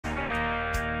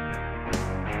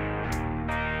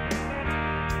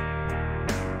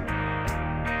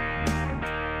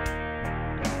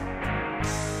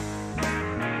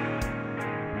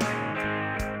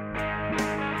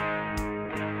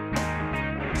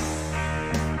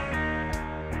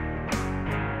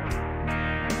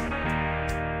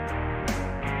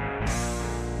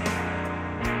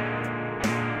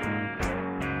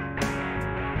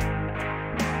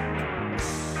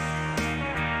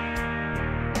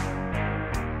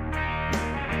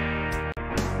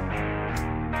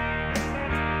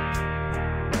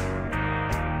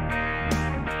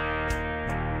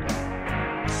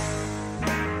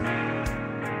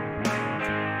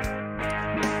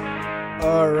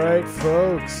right,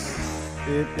 folks.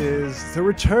 It is the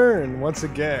return once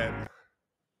again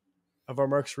of our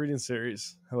Marx Reading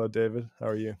Series. Hello, David. How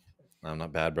are you? I'm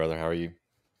not bad, brother. How are you?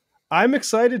 I'm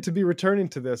excited to be returning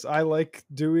to this. I like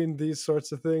doing these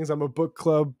sorts of things. I'm a book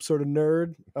club sort of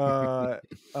nerd,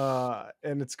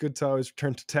 and it's good to always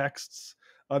return to texts.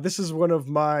 This is one of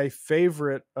my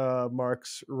favorite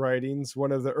Marx writings,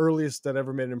 one of the earliest that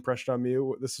ever made an impression on me.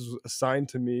 This was assigned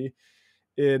to me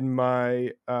in my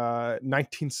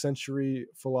 19th century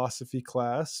philosophy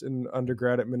class in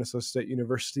undergrad at Minnesota State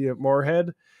University at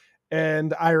Moorhead.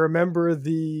 And I remember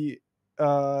the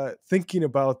thinking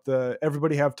about the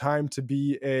everybody have time to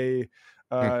be a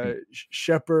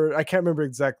shepherd. I can't remember the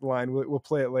exact line. We'll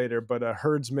play it later, but a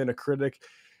herdsman, a critic.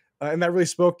 And that really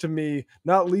spoke to me,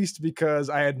 not least because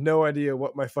I had no idea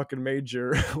what my fucking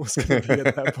major was going to be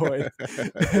at that point.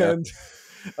 Yeah. And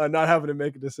not having to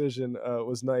make a decision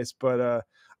was nice. But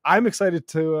I'm excited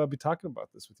to be talking about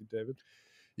this with you, David.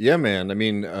 Yeah, man. I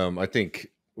mean, I think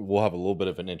we'll have a little bit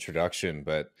of an introduction,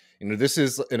 but this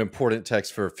is an important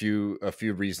text for a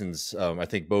few reasons. I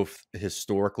think both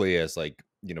historically, as like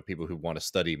people who want to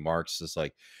study Marx, is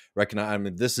like recognize. I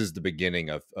mean, this is the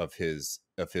beginning of his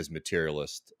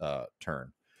materialist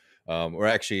turn. Or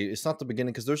actually, it's not the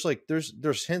beginning because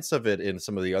there's hints of it in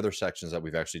some of the other sections that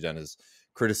we've actually done as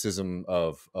criticism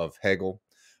of Hegel,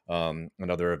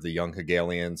 another of the young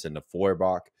Hegelians, and the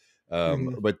Feuerbach.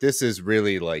 But this is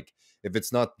really like, if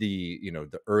it's not the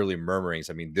the early murmurings,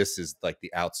 I mean, this is like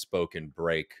the outspoken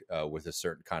break with a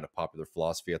certain kind of popular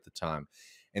philosophy at the time,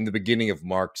 and the beginning of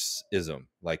Marxism,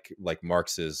 like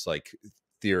Marx's like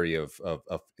theory of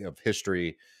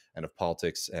history and of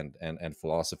politics and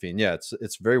philosophy. And yeah,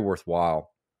 it's very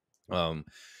worthwhile.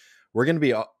 We're going to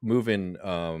be moving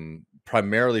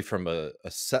primarily from a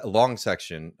long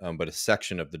section, but a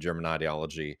section of the German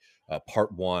ideology,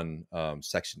 part 1,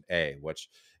 section A, which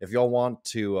if y'all want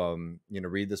to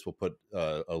read this, we'll put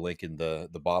a link in the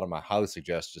bottom. I highly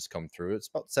suggest just come through. It's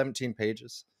about 17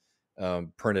 pages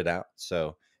printed out,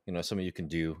 so some of you can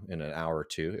do in an hour or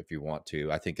two if you want to.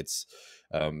 I think it's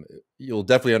you'll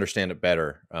definitely understand it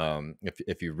better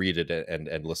if you read it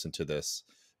and listen to this.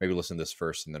 Maybe listen to this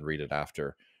first and then read it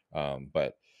after.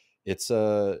 But it's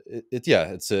a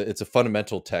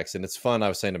fundamental text, and it's fun. I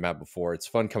was saying to Matt before, it's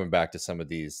fun coming back to some of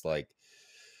these, like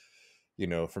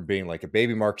from being like a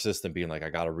baby Marxist and being like, I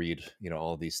got to read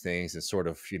all of these things, and sort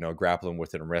of grappling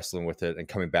with it and wrestling with it, and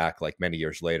coming back like many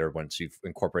years later once you've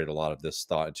incorporated a lot of this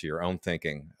thought into your own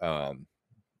thinking,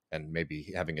 and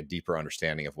maybe having a deeper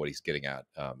understanding of what he's getting at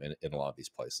in a lot of these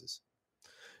places.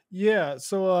 Yeah,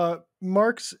 so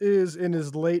Marx is in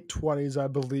his late 20s, I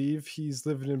believe. He's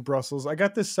living in Brussels. I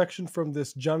got this section from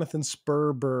this Jonathan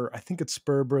Sperber. I think it's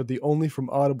Sperber, the Only from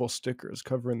Audible stickers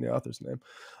covering the author's name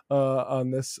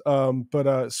on this. But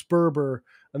Sperber,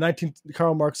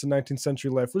 Karl Marx, a 19th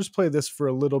century life. We'll just play this for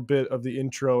a little bit of the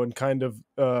intro and kind of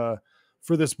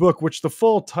for this book, which the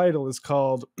full title is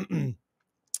called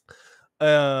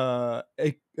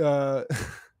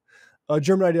A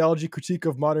German Ideology, Critique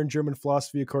of Modern German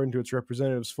Philosophy according to its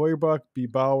representatives Feuerbach, B.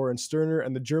 Bauer, and Stirner,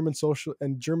 and German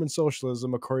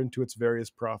socialism according to its various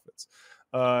prophets.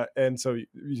 And so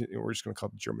we're just going to call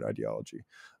it the German Ideology.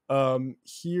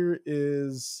 Here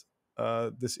is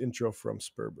this intro from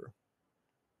Sperber.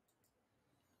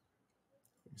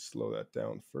 Let me slow that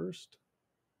down first.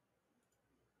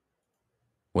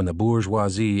 When the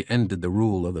bourgeoisie ended the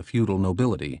rule of the feudal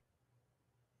nobility,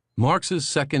 Marx's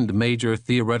second major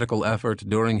theoretical effort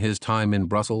during his time in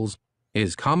Brussels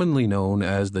is commonly known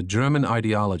as the German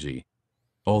ideology,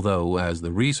 although, as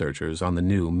the researchers on the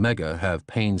new Mega have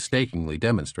painstakingly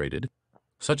demonstrated,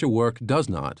 such a work does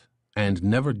not, and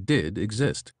never did,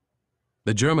 exist.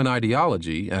 The German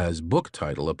ideology as book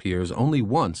title appears only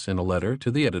once in a letter to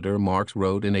the editor Marx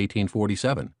wrote in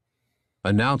 1847,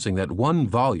 announcing that one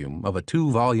volume of a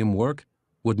 2-volume work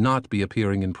would not be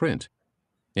appearing in print.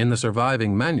 In the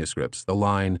surviving manuscripts, the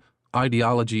line,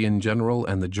 ideology in general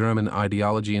and the German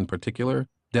ideology in particular,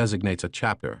 designates a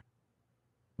chapter.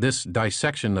 This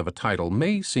dissection of a title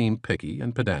may seem picky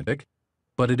and pedantic,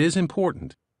 but it is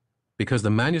important, because the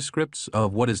manuscripts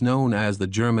of what is known as the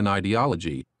German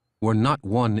ideology were not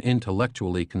one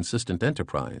intellectually consistent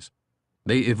enterprise.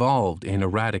 They evolved in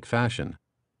erratic fashion,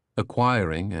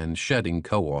 acquiring and shedding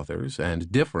co-authors and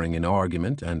differing in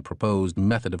argument and proposed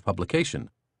method of publication,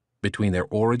 between their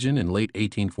origin in late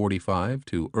 1845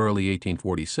 to early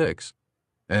 1846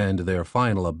 and their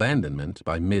final abandonment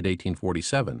by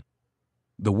mid-1847.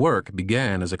 The work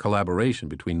began as a collaboration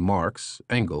between Marx,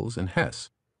 Engels, and Hess.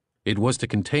 It was to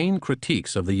contain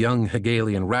critiques of the young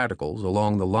Hegelian radicals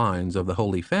along the lines of the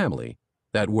Holy Family,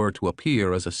 that were to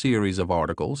appear as a series of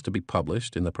articles to be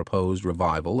published in the proposed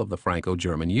revival of the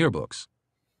Franco-German yearbooks.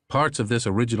 Parts of this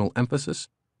original emphasis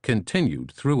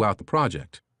continued throughout the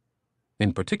project.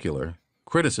 In particular,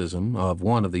 criticism of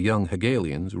one of the young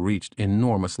Hegelians reached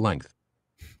enormous length.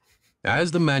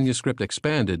 As the manuscript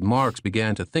expanded, Marx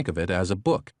began to think of it as a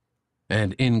book,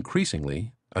 and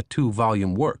increasingly a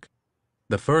 2-volume work.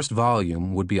 The first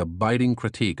volume would be a biting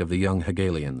critique of the young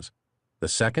Hegelians. The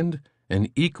second, an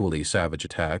equally savage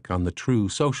attack on the true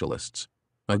socialists,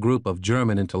 a group of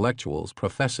German intellectuals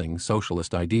professing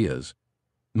socialist ideas.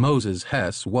 Moses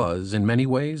Hess was, in many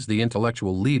ways, the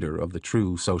intellectual leader of the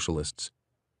true socialists,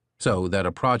 so that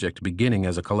a project beginning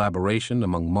as a collaboration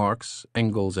among Marx,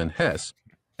 Engels, and Hess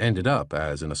ended up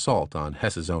as an assault on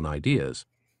Hess's own ideas.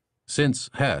 Since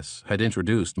Hess had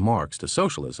introduced Marx to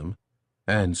socialism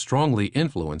and strongly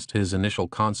influenced his initial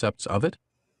concepts of it,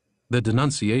 the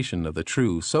denunciation of the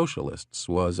true socialists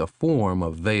was a form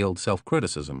of veiled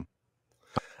self-criticism.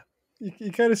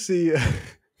 You kind of see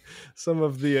some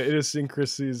of the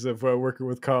idiosyncrasies of working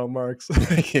with Karl Marx.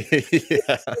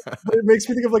 Yeah. But it makes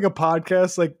me think of like a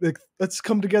podcast, like let's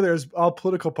come together as all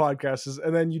political podcasts,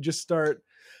 and then you just start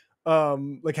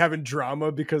like having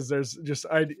drama because there's just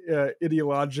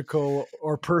ideological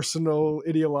or personal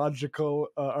ideological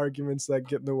arguments that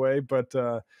get in the way. But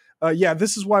yeah,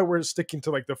 this is why we're sticking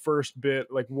to like the first bit,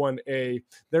 like 1A.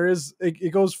 There is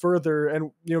it goes further,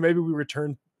 and maybe we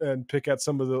return and pick at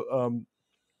some of the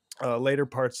later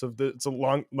parts of it's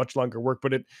a much longer work,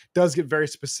 but it does get very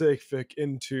specific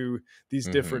into these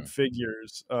different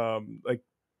figures, like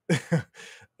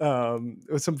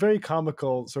with some very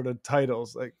comical sort of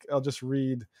titles. Like I'll just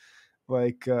read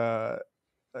like kind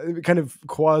of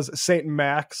Saint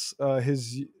Max,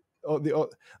 his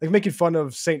like making fun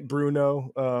of Saint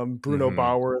Bruno, Bruno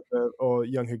Bauer, the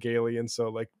young Hegelian. So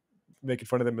like making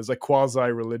fun of them as like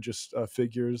quasi-religious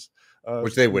figures,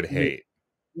 Which they would hate.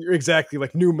 Exactly,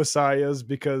 like new messiahs,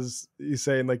 because he's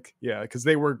saying like, yeah, because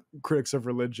they were critics of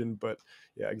religion. But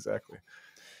yeah, exactly.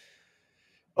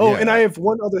 Oh, and I have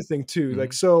one other thing too.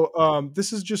 Like, so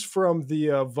this is just from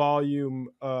the volume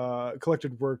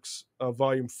collected works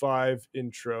volume 5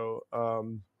 intro.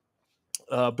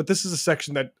 But this is a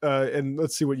section that, and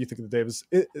let's see what you think of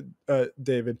the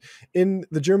David. In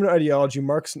the German ideology,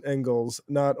 Marx and Engels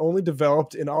not only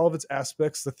developed in all of its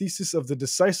aspects the thesis of the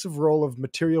decisive role of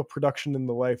material production in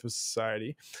the life of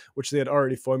society, which they had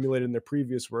already formulated in their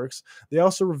previous works, they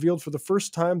also revealed for the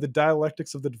first time the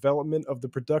dialectics of the development of the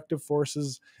productive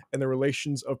forces and the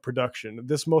relations of production.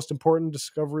 This most important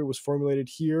discovery was formulated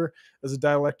here as the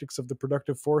dialectics of the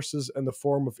productive forces and the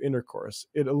form of intercourse.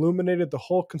 It illuminated the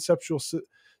whole conceptual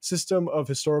system of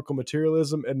historical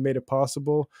materialism and made it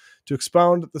possible to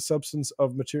expound the substance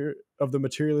of the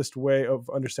materialist way of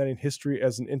understanding history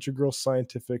as an integral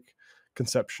scientific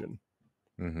conception.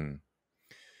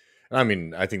 I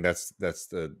mean, I think that's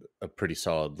a pretty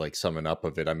solid like summing up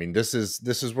of it. I mean, this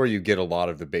is where you get a lot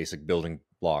of the basic building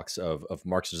blocks of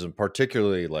Marxism,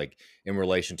 particularly like in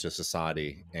relation to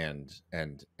society and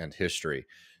history,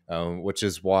 which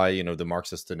is why the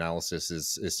Marxist analysis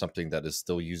is something that is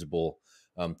still usable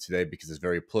today, because it's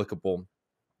very applicable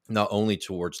not only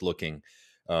towards looking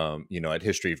at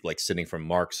history like sitting from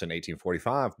Marx in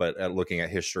 1845, but at looking at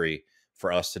history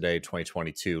for us today,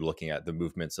 2022, looking at the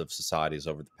movements of societies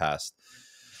over the past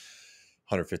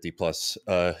 150 plus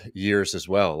years as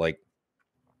well. Like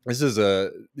this is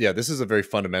a very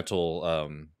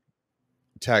fundamental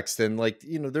text, and like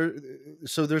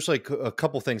there's like a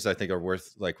couple things I think are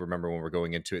worth like remember when we're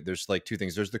going into it. There's like two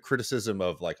things. There's the criticism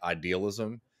of like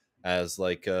idealism as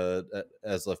like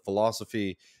as a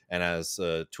philosophy and as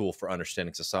a tool for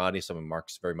understanding society, something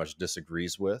Marx very much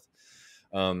disagrees with,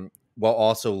 while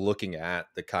also looking at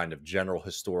the kind of general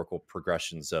historical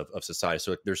progressions of society.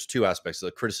 So there's two aspects: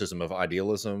 the criticism of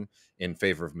idealism in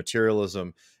favor of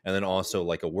materialism, and then also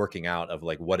like a working out of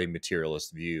like what a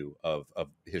materialist view of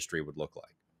history would look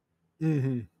like.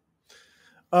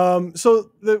 So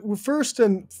the first,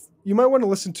 and you might want to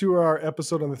listen to our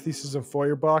episode on the thesis of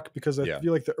Feuerbach, because I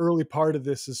feel like the early part of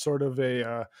this is sort of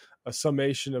a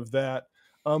summation of that.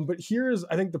 But here's,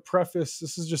 I think, the preface.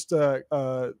 This is just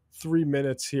 3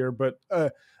 minutes here, but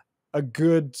a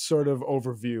good sort of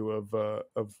overview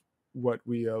of what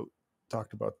we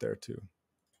talked about there too.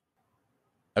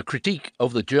 A Critique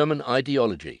of the German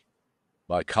Ideology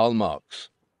by Karl Marx.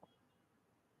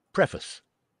 Preface.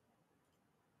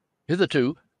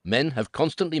 Hitherto, men have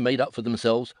constantly made up for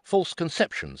themselves false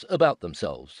conceptions about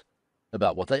themselves,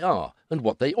 about what they are and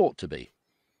what they ought to be.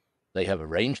 They have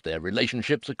arranged their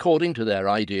relationships according to their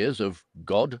ideas of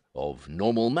God, of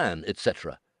normal man,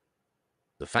 etc.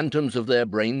 The phantoms of their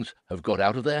brains have got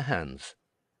out of their hands.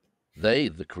 They,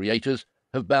 the creators,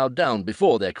 have bowed down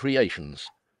before their creations.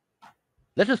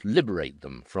 Let us liberate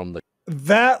them from the...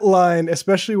 That line,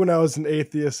 especially when I was an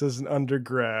atheist as an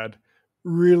undergrad,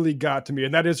 really got to me.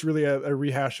 And that is really a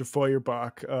rehash of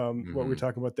Feuerbach, what we're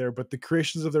talking about there. But the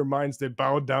creations of their minds, they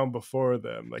bowed down before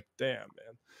them. Like, damn,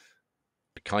 man.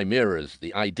 chimeras,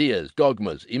 the ideas,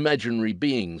 dogmas, imaginary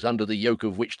beings under the yoke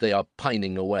of which they are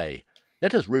pining away.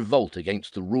 Let us revolt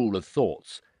against the rule of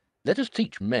thoughts. Let us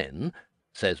teach men,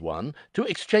 says one, to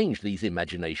exchange these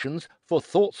imaginations for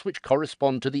thoughts which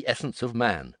correspond to the essence of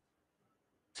man.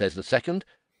 Says the second,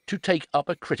 to take up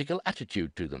a critical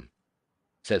attitude to them.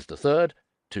 Says the third,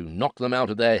 to knock them out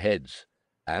of their heads.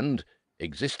 And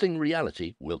existing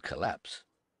reality will collapse.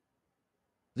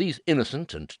 These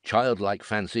innocent and childlike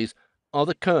fancies are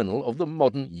the kernel of the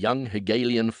modern young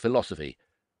Hegelian philosophy,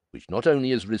 which not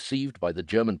only is received by the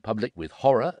German public with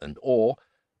horror and awe,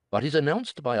 but is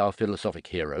announced by our philosophic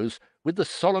heroes with the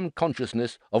solemn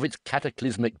consciousness of its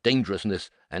cataclysmic dangerousness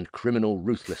and criminal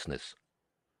ruthlessness.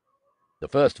 The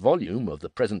first volume of the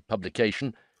present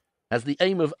publication has the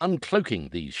aim of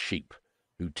uncloaking these sheep,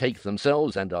 who take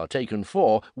themselves and are taken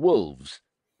for wolves,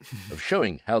 of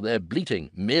showing how their bleating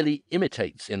merely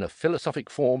imitates in a philosophic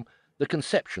form the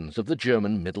conceptions of the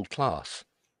German middle class,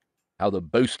 how the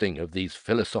boasting of these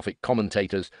philosophic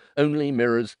commentators only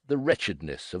mirrors the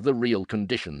wretchedness of the real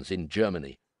conditions in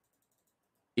Germany.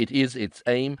 It is its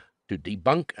aim to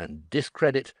debunk and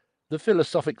discredit the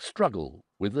philosophic struggle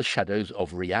with the shadows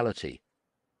of reality,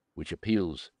 which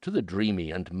appeals to the dreamy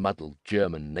and muddled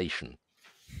German nation.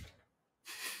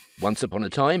 Once upon a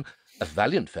time, a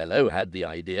valiant fellow had the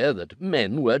idea that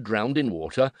men were drowned in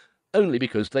water only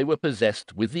because they were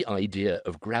possessed with the idea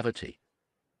of gravity.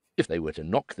 If they were to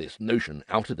knock this notion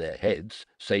out of their heads,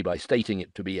 say by stating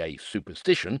it to be a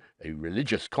superstition, a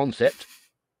religious concept,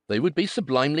 they would be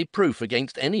sublimely proof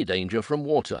against any danger from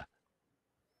water.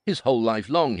 His whole life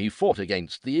long he fought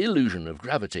against the illusion of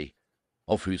gravity,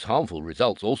 of whose harmful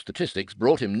results all statistics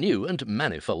brought him new and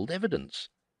manifold evidence.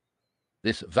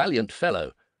 This valiant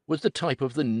fellow was the type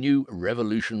of the new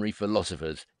revolutionary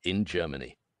philosophers in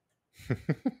Germany.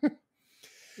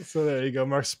 So there you go,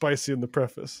 Mark Spicy in the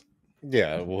preface.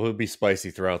 Yeah, well, he'll be spicy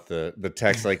throughout the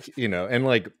text, like, you know, and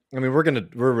like, I mean,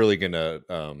 we're really gonna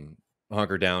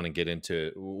hunker down and get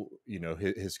into, you know,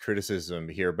 his criticism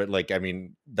here, but like, I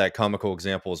mean, that comical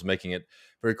example is making it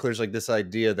very clear. It's like this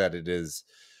idea that it is,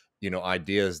 you know,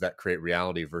 ideas that create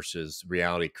reality versus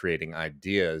reality creating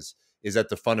ideas, is that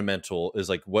the fundamental is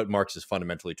like what Marx is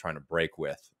fundamentally trying to break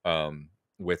with,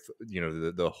 you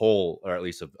know, the whole, or at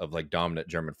least of like dominant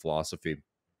German philosophy.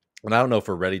 And I don't know if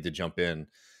we're ready to jump in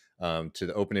to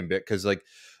the opening bit, because like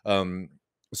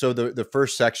so the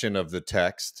first section of the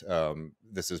text,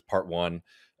 this is part one,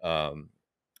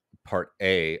 part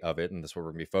A of it, and that's what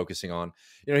we're gonna be focusing on.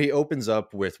 You know, he opens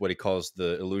up with what he calls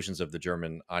the illusions of the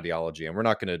German ideology, and we're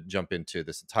not going to jump into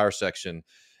this entire section,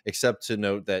 except to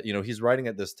note that, you know, he's writing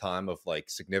at this time of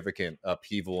like significant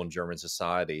upheaval in German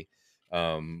society,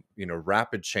 you know,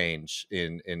 rapid change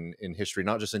in history,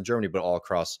 not just in Germany but all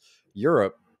across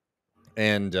Europe.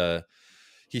 And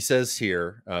he says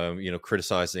here, you know,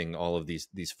 criticizing all of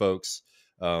these folks,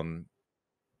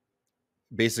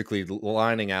 basically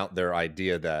lining out their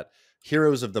idea that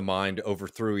heroes of the mind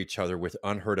overthrew each other with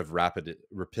unheard of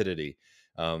rapidity.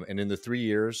 And in the 3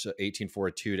 years,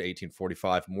 1842 to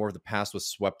 1845, more of the past was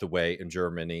swept away in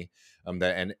Germany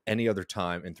than any other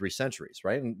time in 3 centuries,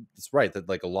 right? And it's right that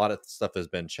like a lot of stuff has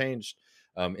been changed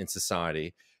in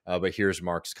society. But here's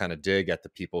Marx kind of dig at the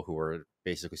people who are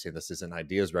basically saying this is an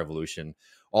ideas revolution.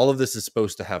 All of this is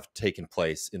supposed to have taken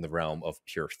place in the realm of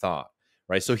pure thought,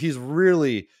 right? So he's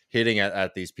really hitting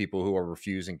at these people who are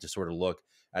refusing to sort of look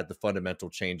at the fundamental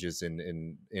changes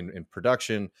in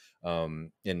production,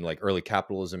 in like early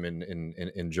capitalism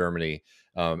in Germany,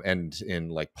 and in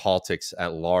like politics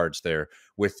at large there,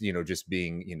 with, you know, just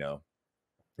being, you know,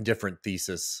 different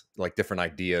thesis, like different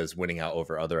ideas winning out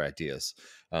over other ideas,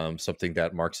 something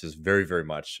that Marx is very, very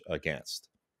much against.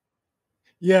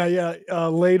 Yeah.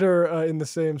 Later in the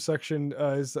same section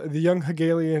is the young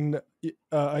Hegelian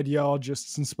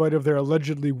ideologists, in spite of their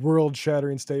allegedly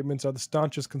world-shattering statements, are the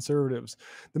staunchest conservatives.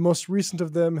 The most recent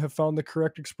of them have found the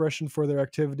correct expression for their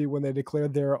activity when they declare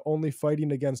they are only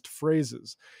fighting against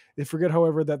phrases. They forget,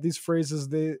 however, that these phrases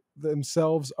they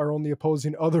themselves are only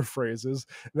opposing other phrases,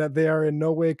 and that they are in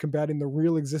no way combating the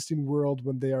real existing world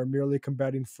when they are merely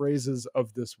combating phrases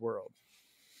of this world.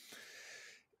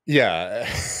 Yeah.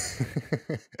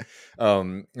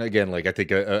 Again, like I think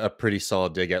a pretty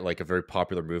solid dig at like a very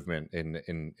popular movement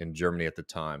in Germany at the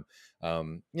time.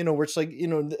 You know, where it's like, you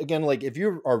know, again, like if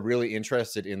you are really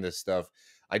interested in this stuff,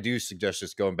 I do suggest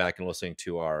just going back and listening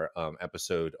to our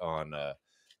episode on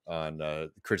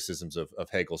criticisms of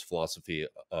Hegel's philosophy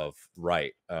of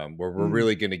right, where we're Mm.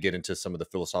 really going to get into some of the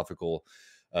philosophical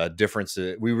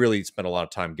differences. We really spent a lot of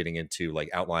time getting into like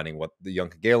outlining what the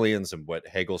young Hegelians and what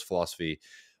Hegel's philosophy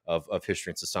of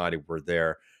history and society were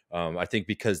there. I think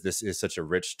because this is such a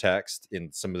rich text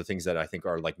in some of the things that I think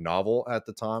are like novel at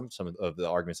the time, some of the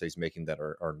arguments that he's making that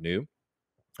are new.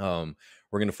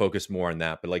 We're going to focus more on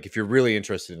that. But like, if you're really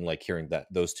interested in like hearing that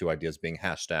those two ideas being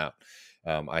hashed out,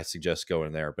 I suggest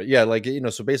going there. But yeah, like,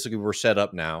 so basically we're set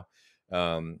up now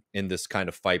in this kind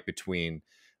of fight between,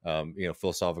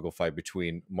 philosophical fight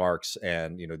between Marx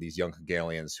and, these young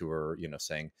Hegelians who are,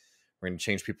 saying we're going to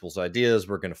change people's ideas.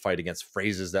 We're going to fight against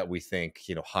phrases that we think,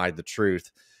 hide the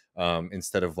truth,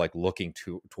 instead of like looking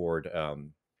toward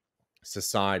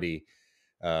society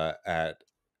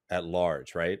at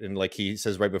large, right? And like he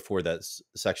says right before that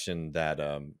section that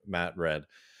Matt read,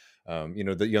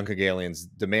 the young Hegelians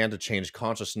demand to change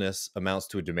consciousness amounts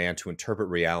to a demand to interpret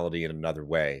reality in another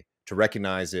way, to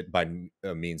recognize it by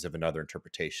means of another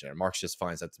interpretation. And Marx just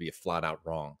finds that to be a flat out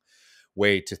wrong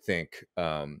way to think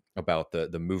about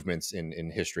the movements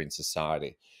in history and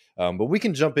society. But we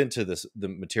can jump into the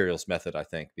materialist method, I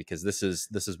think, because this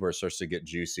is where it starts to get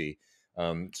juicy.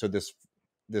 So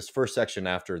this first section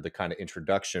after the kind of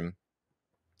introduction,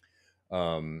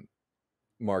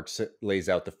 Marx lays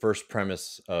out the first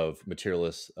premise of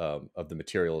the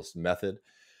materialist method,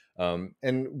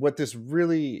 and what this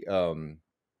really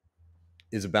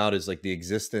is about is like the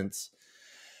existence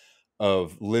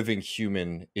of living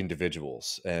human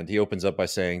individuals. And he opens up by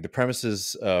saying the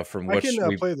premises from I which can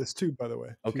we. play this too, by the way,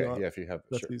 if you Okay, want. yeah, if you have,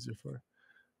 That's sure. easier for.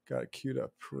 Got it queued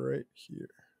up right here.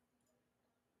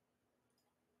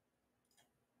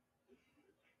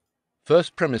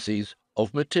 First premises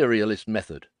of materialist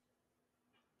method.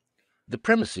 The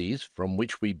premises from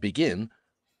which we begin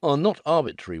are not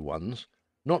arbitrary ones,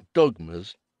 not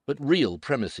dogmas, but real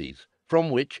premises, from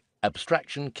which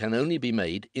abstraction can only be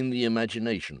made in the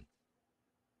imagination.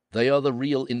 They are the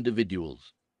real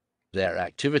individuals, their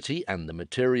activity and the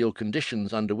material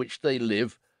conditions under which they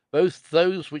live, both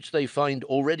those which they find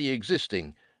already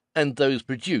existing and those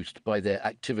produced by their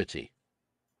activity.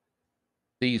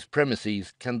 These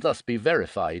premises can thus be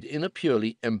verified in a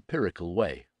purely empirical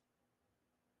way.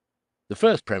 The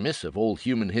first premise of all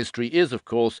human history is, of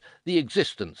course, the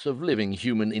existence of living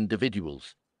human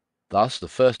individuals. Thus, the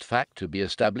first fact to be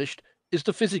established is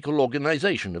the physical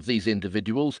organization of these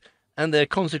individuals and their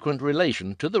consequent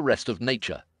relation to the rest of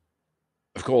nature.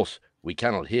 Of course, we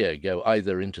cannot here go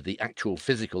either into the actual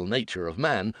physical nature of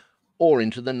man or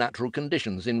into the natural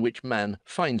conditions in which man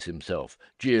finds himself,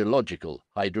 geological,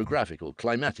 hydrographical,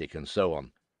 climatic, and so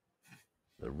on.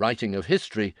 The writing of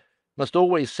history must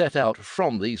always set out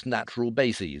from these natural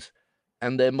bases,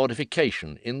 and their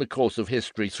modification in the course of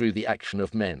history through the action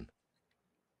of men.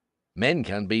 Men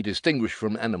can be distinguished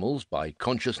from animals by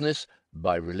consciousness,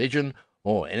 by religion,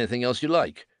 or anything else you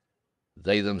like.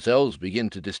 They themselves begin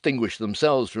to distinguish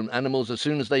themselves from animals as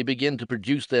soon as they begin to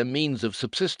produce their means of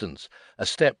subsistence, a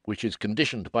step which is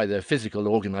conditioned by their physical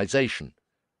organization.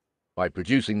 By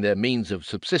producing their means of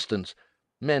subsistence,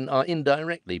 men are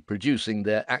indirectly producing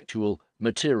their actual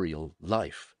material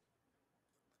life.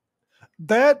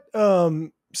 That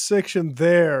section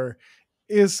there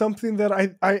is something that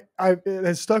I it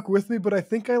has stuck with me, but I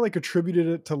think I like attributed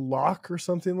it to Locke or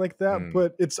something like that.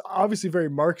 But it's obviously very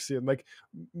Marxian. Like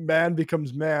man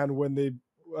becomes man when they.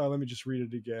 Let me just read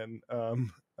it again.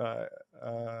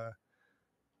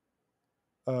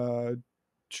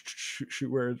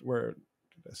 Shoot, where did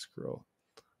I scroll?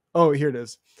 Oh, here it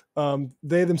is.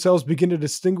 They themselves begin to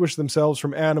distinguish themselves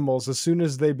from animals as soon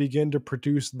as they begin to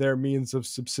produce their means of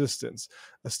subsistence,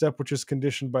 a step which is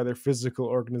conditioned by their physical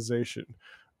organization.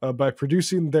 By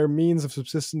producing their means of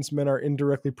subsistence, men are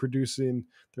indirectly producing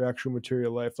their actual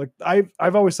material life. Like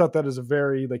I've always thought that is a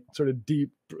very like sort of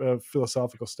deep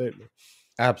philosophical statement.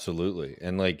 Absolutely.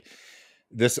 And like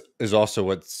this is also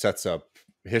what sets up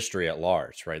history at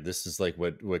large, right? This is like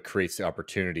what creates the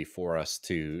opportunity for us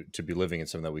to be living in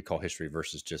something that we call history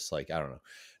versus just like, I don't know,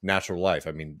 natural life.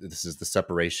 I mean, this is the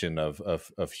separation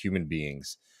of human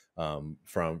beings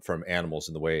from animals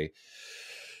in the way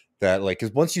that like,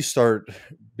 because once you start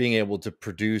being able to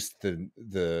produce the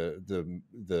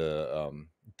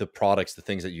products, the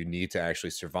things that you need to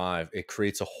actually survive, it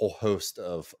creates a whole host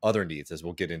of other needs, as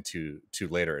we'll get into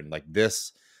later. And like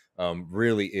this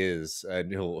really is,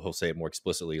 and he'll say it more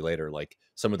explicitly later, like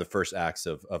some of the first acts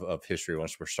of history,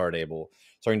 once we're starting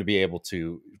to be able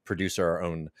to produce our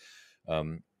own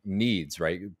needs,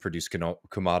 right? Produce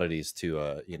commodities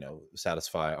to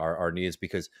satisfy our needs,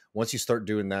 because once you start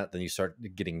doing that, then you start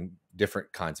getting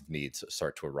different kinds of needs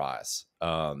start to arise,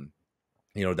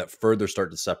 that further start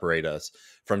to separate us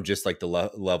from just like the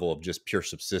level of just pure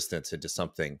subsistence into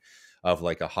something of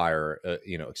like a higher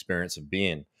experience of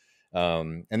being.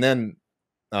 And then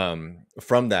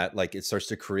from that, like, it starts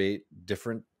to create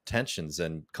different tensions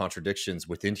and contradictions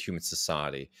within human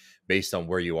society based on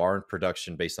where you are in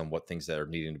production, based on what things that are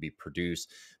needing to be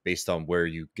produced, based on where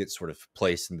you get sort of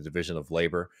placed in the division of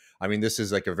labor. I mean, this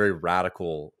is like a very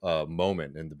radical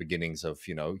moment in the beginnings of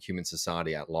human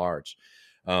society at large.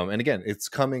 And again, it's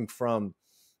coming from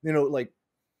like,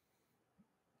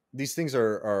 these things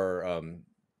are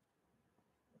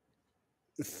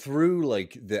through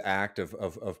like the act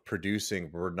of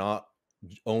producing. We're not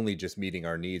only just meeting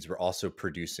our needs, we're also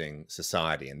producing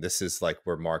society. And this is like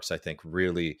where Marx, I think,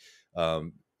 really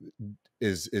um,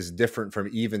 is different from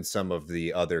even some of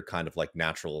the other kind of like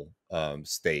natural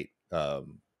state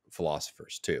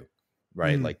philosophers too,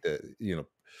 right? Mm. Like that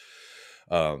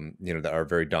are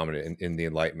very dominant in the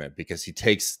Enlightenment, because he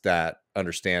takes that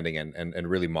understanding and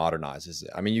really modernizes it.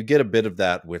 I mean, you get a bit of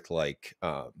that with like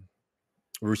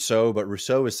Rousseau, but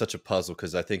Rousseau is such a puzzle,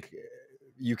 because I think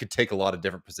you could take a lot of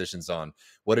different positions on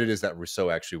what it is that Rousseau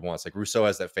actually wants. Like, Rousseau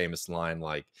has that famous line,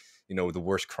 like, the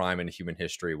worst crime in human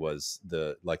history was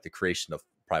the creation of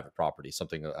private property.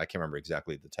 Something, I can't remember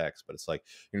exactly the text, but it's like,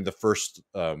 the first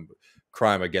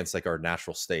crime against like our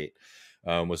natural state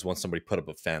was when somebody put up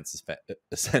a fence,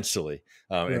 essentially.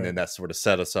 And Right. then that sort of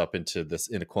set us up into this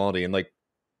inequality. And like,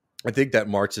 I think that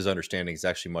Marx's understanding is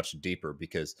actually much deeper,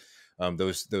 because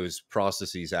those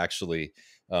processes actually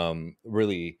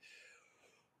really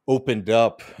opened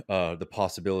up the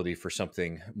possibility for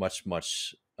something much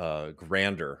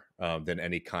grander than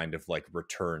any kind of like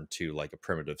return to like a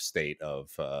primitive state of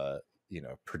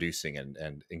producing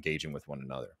and engaging with one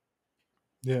another.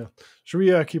 Yeah. Should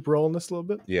we keep rolling this a little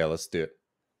bit? Yeah, let's do it.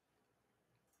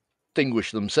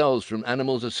 Distinguish themselves from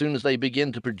animals as soon as they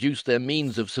begin to produce their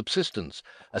means of subsistence,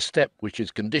 a step which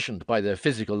is conditioned by their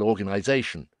physical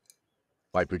organization.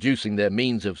 By producing their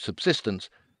means of subsistence,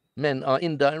 men are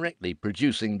indirectly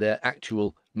producing their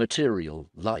actual material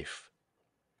life.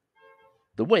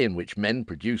 The way in which men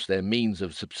produce their means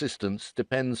of subsistence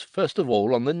depends first of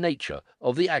all on the nature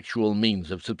of the actual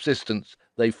means of subsistence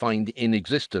they find in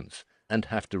existence and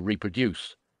have to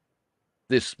reproduce.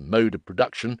 This mode of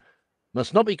production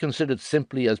must not be considered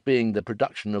simply as being the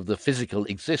production of the physical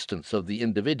existence of the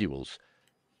individuals.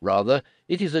 Rather,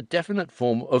 it is a definite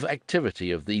form of activity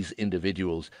of these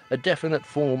individuals, a definite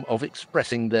form of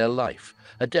expressing their life,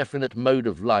 a definite mode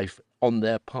of life on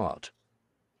their part.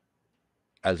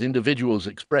 As individuals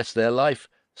express their life,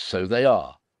 so they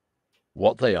are.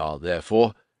 What they are,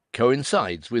 therefore,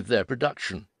 coincides with their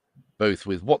production, both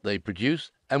with what they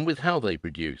produce and with how they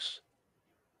produce.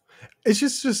 It's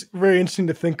just very interesting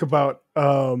to think about.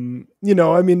 I mean,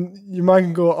 your mind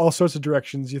can go all sorts of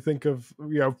directions. You think of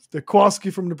the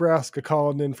Kowalski from Nebraska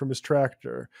calling in from his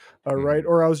tractor, right?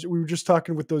 Or we were just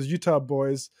talking with those Utah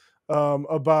boys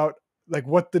about like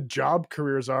what the job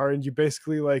careers are, and you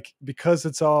basically like, because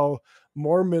it's all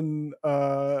Mormon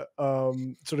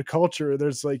sort of culture,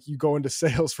 there's like, you go into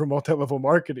sales for multi-level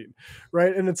marketing,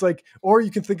 right? And it's like, or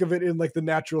you can think of it in like the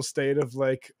natural state of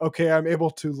like, okay, I'm able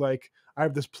to like, I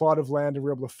have this plot of land and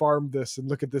we're able to farm this and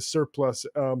look at this surplus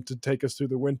to take us through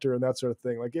the winter and that sort of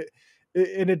thing. Like it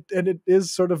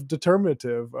is sort of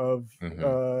determinative of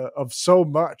so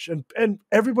much, and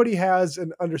everybody has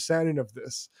an understanding of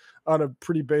this on a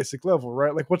pretty basic level,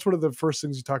 right? Like, what's one of the first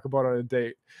things you talk about on a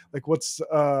date? Like, what's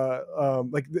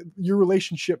your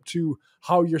relationship to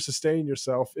how you're sustaining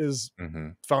yourself is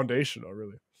foundational,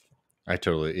 really. I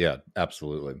totally, yeah,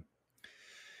 absolutely.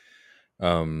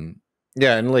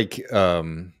 Yeah, and like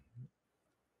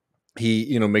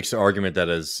he makes the argument that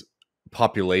as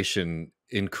population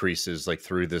increases like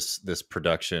through this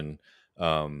production,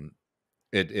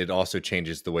 it also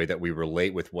changes the way that we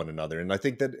relate with one another. And I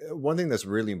think that one thing that's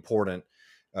really important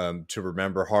to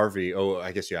remember, Harvey,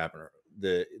 I guess you haven't,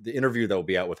 the interview that will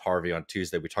be out with Harvey on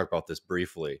Tuesday, we talked about this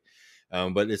briefly,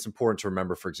 but it's important to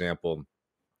remember, for example,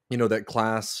 that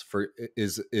class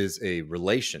is a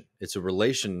relation. It's a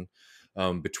relation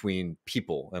between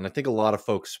people. And I think a lot of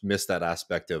folks miss that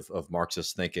aspect of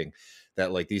Marxist thinking,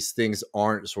 that like these things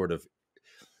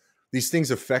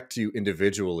affect you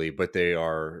individually, but they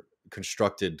are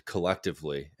constructed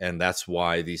collectively. And that's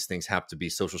why these things have to be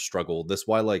social struggle. That's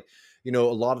why, like, a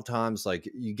lot of times, like,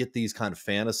 you get these kind of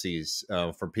fantasies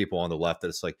from people on the left that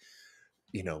it's like,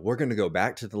 we're going to go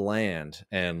back to the land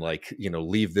and like,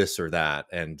 leave this or that.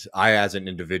 And I, as an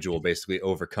individual, basically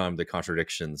overcome the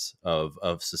contradictions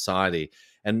of society.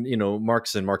 And,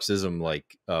 Marx and Marxism,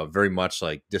 like, very much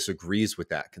like disagrees with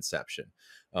that conception.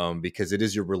 Because it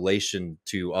is your relation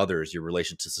to others, your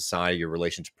relation to society, your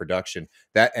relation to production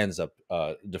that ends up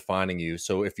defining you.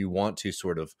 So if you want to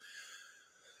sort of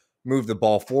move the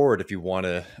ball forward, if you want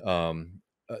to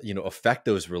affect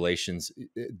those relations,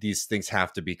 these things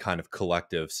have to be kind of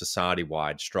collective,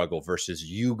 society-wide struggle versus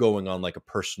you going on like a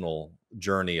personal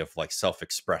journey of like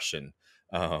self-expression,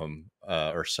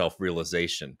 or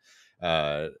self-realization,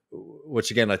 which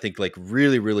again I think like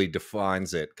really really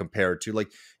defines it compared to,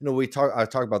 like, I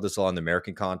talk about this a lot in the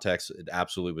American context. It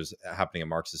absolutely was happening in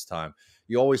Marx's time.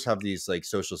 You always have these like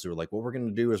socialists who are like, what we're going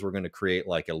to do is we're going to create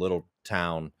like a little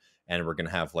town and we're going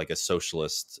to have like a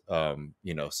socialist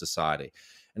society,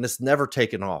 and it's never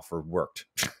taken off or worked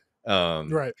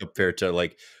Right. compared to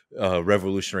like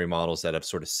revolutionary models that have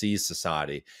sort of seized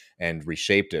society and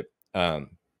reshaped it.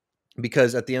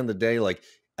 Because at the end of the day, like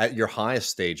at your highest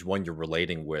stage, when you're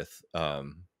relating with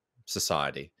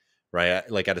society, right?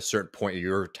 Like at a certain point,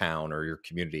 your town or your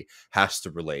community has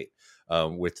to relate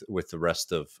with the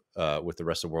rest of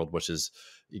the world, which is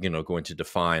going to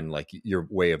define like your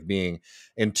way of being.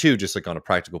 And two, just like on a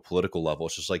practical political level,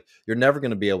 it's just like you're never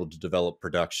going to be able to develop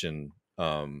production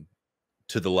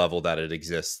to the level that it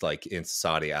exists like in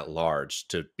society at large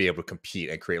to be able to compete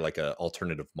and create like a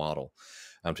alternative model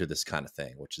to this kind of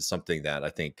thing, which is something that I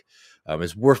think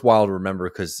is worthwhile to remember,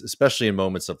 because especially in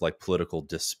moments of like political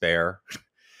despair,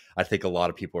 I think a lot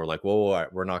of people are like, well, all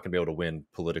right, we're not going to be able to win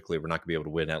politically. We're not going to be able to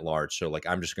win at large. So like,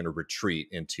 I'm just going to retreat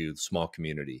into the small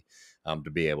community to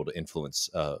be able to influence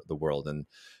the world. And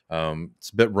it's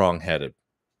a bit wrong-headed.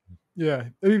 Yeah.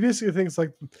 I mean, basically things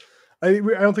like, I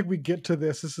don't think we get to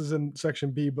this. This is in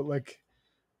section B, but like,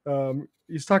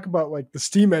 you talk about like the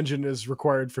steam engine is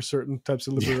required for certain types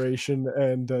of liberation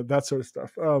and that sort of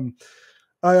stuff.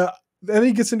 I then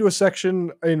he gets into a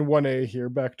section in 1A here,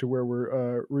 back to where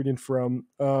we're reading from,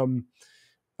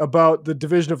 about the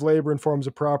division of labor and forms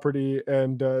of property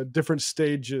and different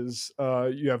stages.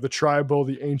 You have the tribal,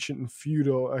 the ancient, and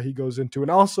feudal. He goes into, and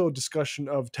also discussion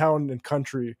of town and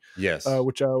country, Yes.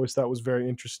 which I always thought was very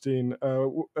interesting.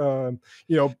 You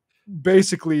know,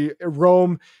 basically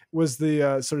Rome was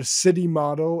the sort of city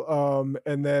model,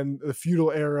 and then the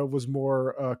feudal era was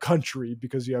more country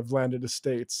because you have landed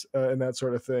estates and that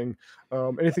sort of thing.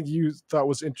 Anything you thought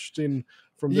was interesting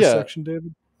from this Yeah. section,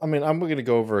 David? I mean, I'm going to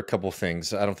go over a couple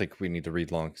things. I don't think we need to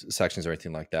read long sections or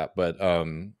anything like that, but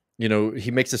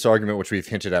he makes this argument which we've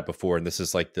hinted at before, and this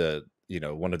is like the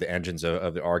one of the engines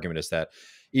of the argument is that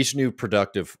each new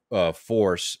productive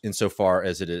force, insofar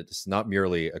as it is not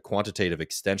merely a quantitative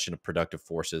extension of productive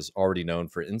forces already known,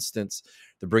 for instance,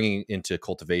 the bringing into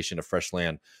cultivation of fresh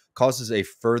land, causes a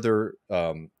further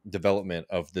development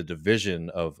of the division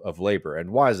of labor. And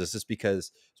why is this? It's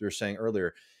because, as we were saying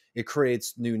earlier, it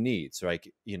creates new needs.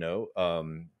 Like,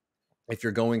 if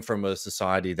you're going from a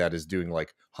society that is doing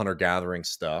like hunter gathering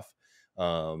stuff,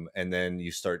 and then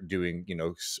you start doing,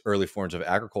 early forms of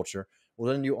agriculture,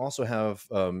 well, then you also have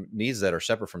needs that are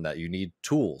separate from that. You need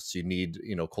tools, you need,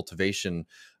 cultivation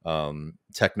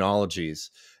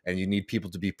technologies, and you need people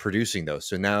to be producing those.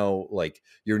 So now, like,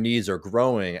 your needs are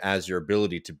growing as your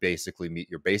ability to basically meet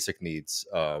your basic needs,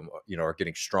 are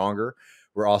getting stronger.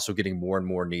 We're also getting more and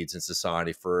more needs in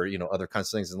society for, other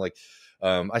kinds of things. And like,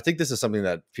 I think this is something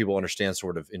that people understand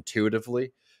sort of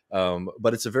intuitively,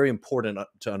 but it's a very important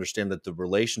to understand that the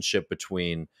relationship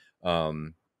between,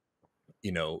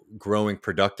 growing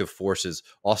productive forces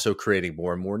also creating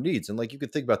more and more needs. And like, you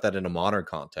could think about that in a modern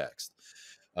context.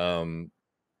 Um,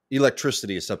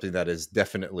 Electricity is something that is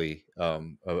definitely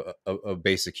a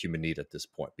basic human need at this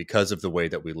point, because of the way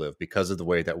that we live, because of the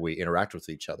way that we interact with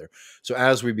each other. So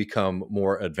as we become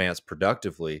more advanced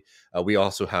productively, we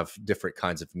also have different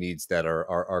kinds of needs that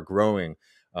are growing,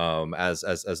 as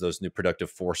those new productive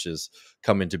forces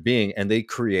come into being, and they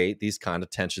create these kind of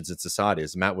tensions in society,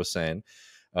 as Matt was saying.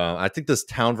 I think this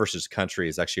town versus country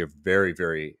is actually a very,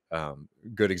 very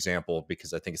good example,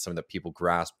 because I think it's something that people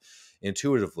grasp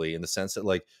intuitively, in the sense that,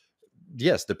 like,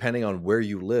 yes, depending on where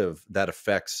you live, that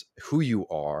affects who you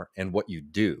are and what you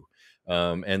do.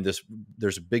 And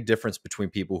there's a big difference between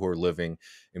people who are living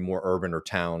in more urban or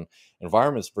town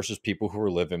environments versus people who are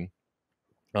living,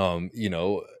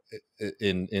 in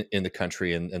the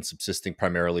country, and subsisting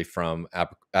primarily from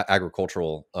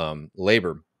agricultural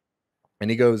labor.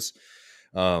 And he goes,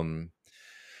 um,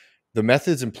 the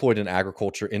methods employed in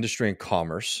agriculture, industry, and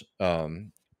commerce,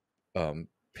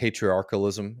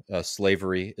 patriarchalism,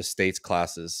 slavery, estates,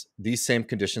 classes, these same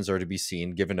conditions are to be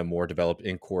seen given a more developed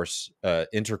intercourse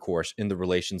in the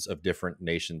relations of different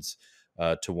nations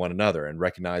to one another, and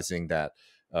recognizing that,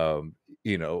 um,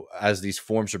 as these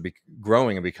forms are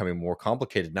growing and becoming more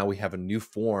complicated, now we have a new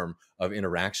form of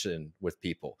interaction with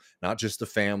people, not just the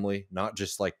family, not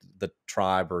just like the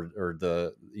tribe or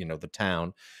the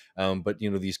town, but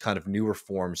these kind of newer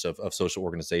forms of social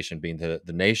organization, being the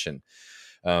nation.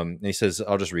 And he says,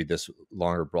 I'll just read this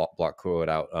longer block quote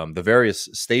out. The various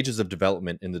stages of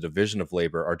development in the division of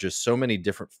labor are just so many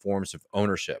different forms of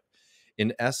ownership.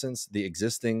 In essence, the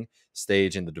existing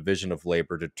stage in the division of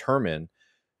labor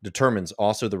determines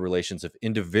also the relations of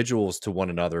individuals to one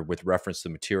another with reference to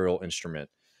material instrument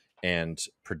and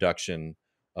production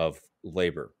of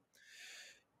labor.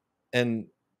 And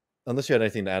unless you had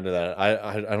anything to add to that,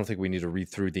 I don't think we need to read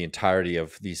through the entirety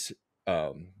of these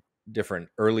different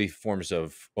early forms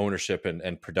of ownership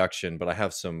and production, but I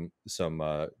have some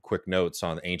quick notes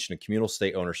on ancient and communal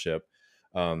state ownership.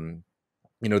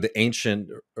 The ancient,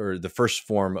 or the first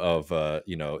form of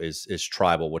is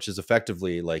tribal, which is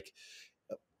effectively like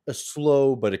a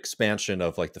slow but expansion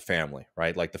of like the family,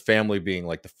 right? Like the family being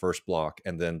like the first block,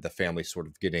 and then the family sort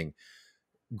of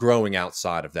growing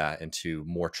outside of that into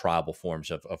more tribal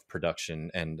forms of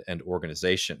production and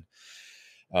organization.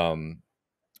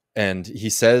 And he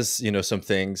says, some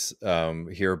things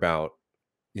here about,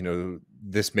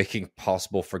 this making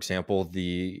possible, for example,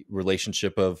 the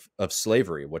relationship of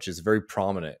slavery, which is very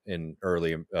prominent in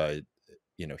early,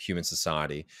 human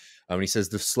society. He says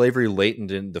the slavery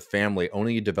latent in the family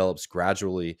only develops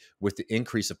gradually with the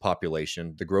increase of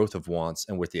population, the growth of wants,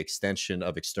 and with the extension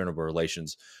of external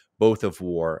relations, both of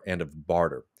war and of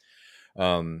barter.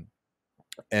 And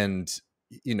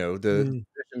the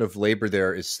division of labor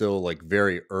there is still like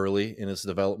very early in its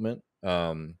development.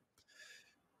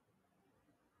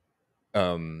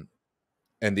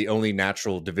 And the only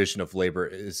natural division of labor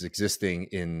is existing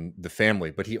in the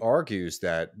family. But he argues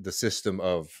that the system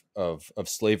of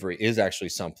slavery is actually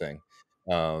something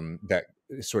that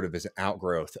sort of is an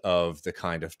outgrowth of the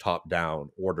kind of top down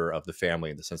order of the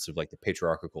family, in the sense of like the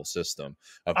patriarchal system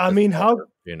of I the mean, father,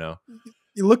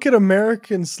 you look at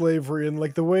American slavery and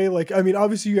like the way, like, I mean,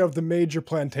 obviously you have the major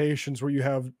plantations where you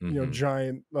have,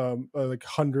 giant, like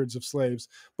hundreds of slaves,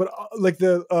 but like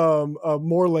the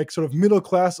more like sort of middle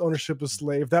class ownership of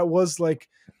slave, that was like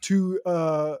to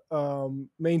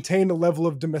maintain a level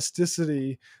of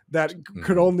domesticity that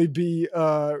could only be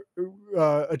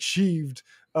achieved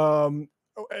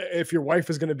if your wife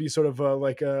is going to be sort of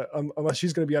unless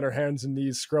she's going to be on her hands and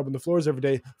knees scrubbing the floors every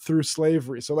day, through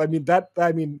slavery. So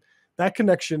that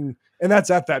connection, and that's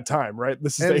at that time, right?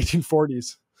 This is the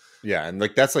 1840s. Yeah, and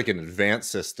like that's like an advanced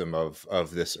system of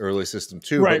this early system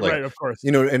too, right? But like, right, of course,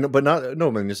 but not no,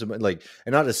 I mean, like,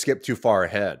 and not to skip too far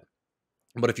ahead.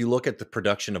 But if you look at the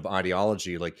production of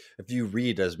ideology, like if you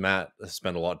read, as Matt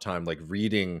spent a lot of time like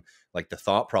reading like the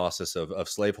thought process of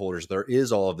slaveholders, there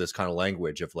is all of this kind of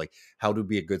language of like how to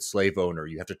be a good slave owner.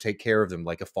 You have to take care of them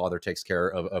like a father takes care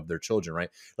of their children, right?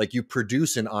 Like you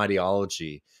produce an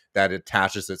ideology that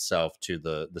attaches itself to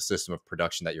the system of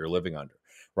production that you're living under,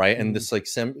 right? And this like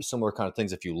similar kind of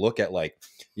things, if you look at like,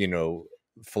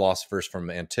 philosophers from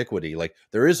antiquity, like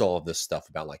there is all of this stuff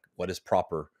about like what is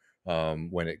proper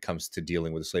when it comes to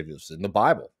dealing with the slave in the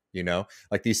Bible.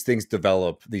 Like these things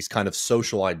develop, these kind of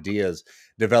social ideas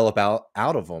develop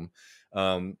out of them.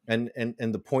 And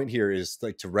the point here is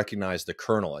like to recognize the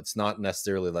kernel. It's not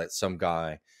necessarily like some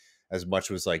guy as much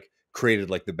was like created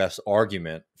like the best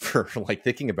argument for like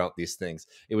thinking about these things.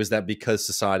 It was that because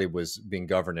society was being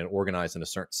governed and organized in a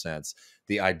certain sense,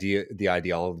 the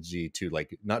ideology to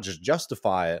like not just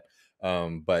justify it,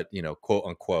 but quote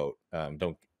unquote,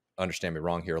 don't understand me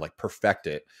wrong here, like perfect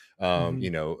it,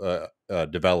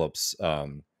 develops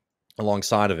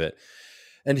alongside of it.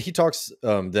 And he talks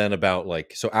then about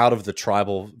like, so out of the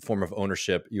tribal form of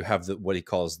ownership, you have what he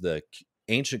calls the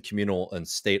ancient communal and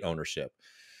state ownership.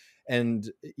 And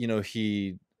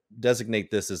he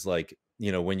designate this as like,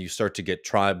 when you start to get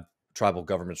tribal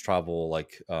governments, tribal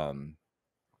like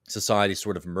society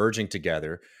sort of merging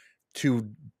together.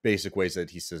 Two basic ways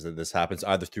that he says that this happens: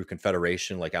 either through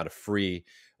confederation, like out of free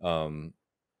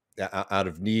out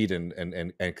of need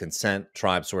and consent,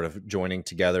 tribes sort of joining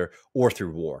together, or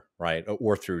through war, right?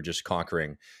 Or through just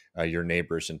conquering your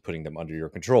neighbors and putting them under your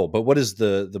control. But what is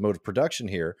the mode of production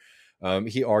here?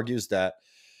 He argues that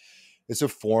it's a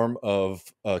form of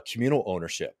communal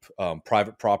ownership.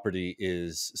 Private property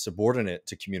is subordinate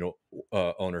to communal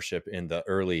ownership in the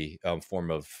early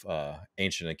form of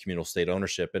ancient and communal state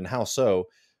ownership. And how so?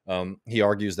 He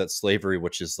argues that slavery,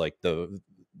 which is like the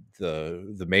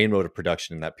the main mode of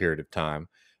production in that period of time,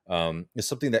 is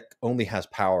something that only has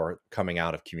power coming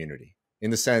out of community,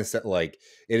 in the sense that like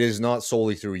it is not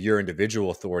solely through your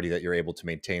individual authority that you're able to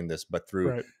maintain this, but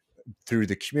Right. through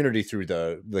the community, through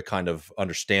the kind of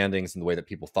understandings and the way that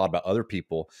people thought about other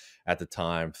people at the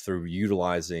time, through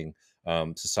utilizing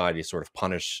society to sort of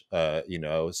punish, a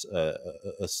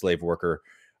slave worker,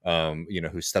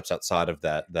 who steps outside of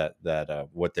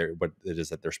what it is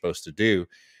that they're supposed to do.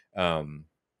 Um,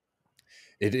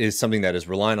 it is something that is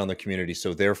relying on the community.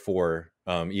 So therefore,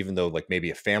 even though like maybe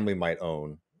a family might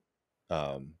own,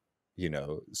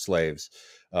 slaves,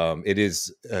 it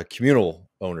is a communal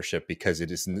ownership because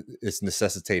it's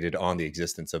necessitated on the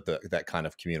existence of that kind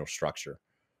of communal structure.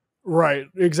 Right,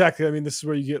 exactly. I mean, this is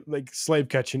where you get like slave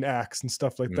catching acts and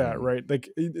stuff like that, Mhm. right? Like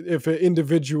if an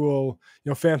individual,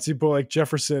 fancy boy like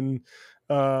Jefferson,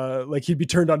 like he'd be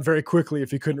turned on very quickly if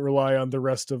he couldn't rely on the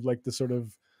rest of like the sort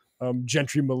of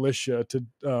gentry militia to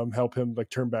help him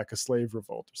like turn back a slave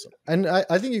revolt or something. And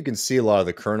I think you can see a lot of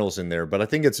the kernels in there, but I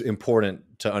think it's important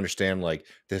to understand like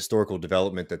the historical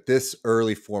development that this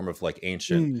early form of like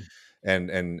ancient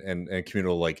Mm, and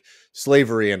communal like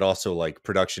slavery and also like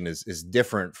production is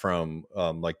different from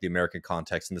like the American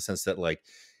context, in the sense that like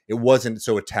it wasn't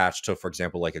so attached to, for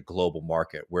example, like a global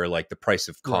market where like the price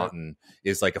of right. cotton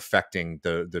is like affecting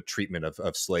the treatment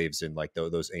of slaves in like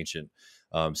those ancient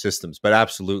systems. But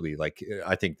absolutely, like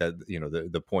I think that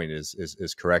the point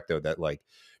is correct, though, that like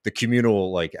the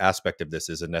communal like aspect of this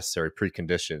is a necessary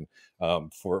precondition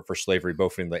for slavery,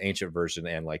 both in the ancient version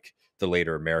and like the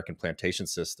later American plantation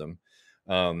system.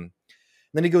 Then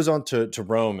he goes on to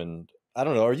Rome, and I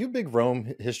don't know. Are you a big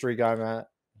Rome history guy, Matt?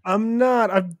 I'm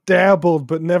not. I've dabbled,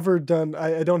 but never done.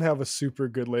 I don't have a super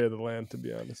good lay of the land, to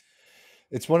be honest.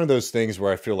 It's one of those things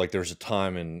where I feel like there's a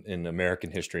time in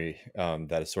American history that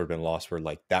has sort of been lost, where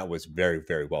like that was very,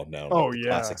 very well known, like Oh the yeah.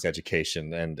 classics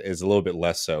education, and is a little bit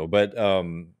less so. But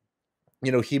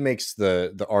he makes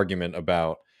the argument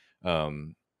about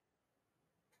um,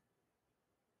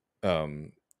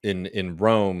 um, in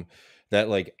Rome, that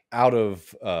like out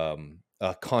of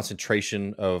a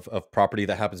concentration of property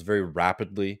that happens very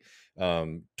rapidly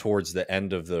towards the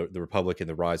end of the Republic and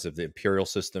the rise of the imperial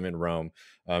system in Rome,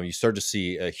 you start to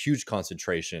see a huge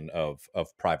concentration of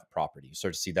private property. You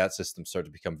start to see that system start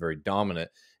to become very dominant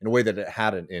in a way that it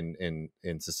hadn't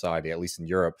in society, at least in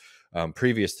Europe,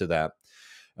 previous to that.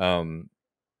 Um,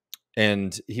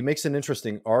 and he makes an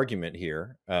interesting argument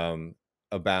here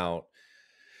about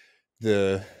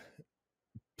the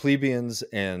plebeians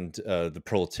and the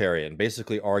proletariat, and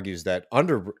basically argues that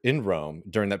in Rome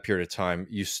during that period of time,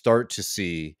 you start to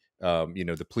see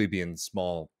the plebeian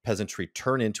small peasantry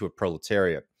turn into a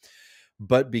proletariat.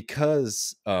 But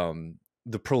because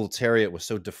the proletariat was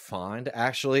so defined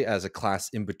actually as a class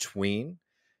in between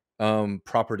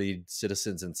property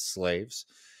citizens and slaves,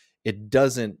 it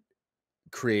doesn't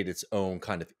create its own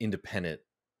kind of independent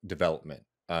development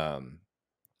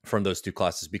from those two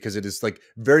classes, because it is like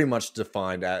very much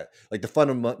defined at like the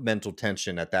fundamental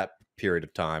tension at that period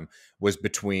of time was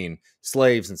between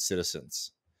slaves and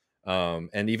citizens.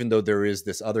 And even though there is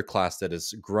this other class that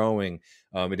is growing,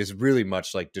 it is really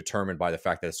much like determined by the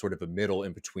fact that it's sort of a middle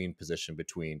in between position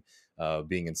between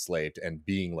being enslaved and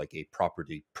being like a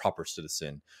proper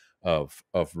citizen of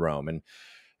Rome. And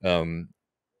um,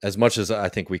 as much as I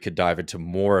think we could dive into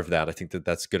more of that, I think that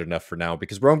that's good enough for now,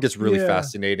 because Rome gets really Yeah.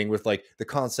 fascinating with like the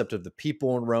concept of the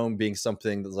people in Rome being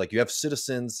something that's like you have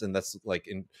citizens, and that's like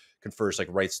confers like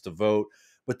rights to vote.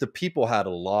 But the people had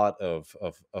a lot of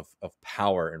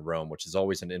power in Rome, which is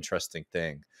always an interesting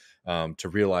thing to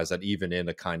realize, that even in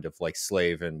a kind of like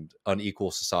slave and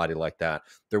unequal society like that,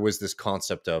 there was this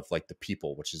concept of like the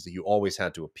people, which is that you always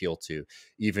had to appeal to,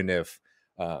 even if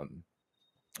um,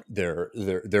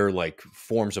 their like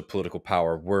forms of political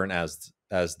power weren't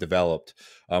as developed.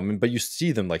 But you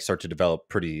see them like start to develop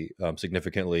pretty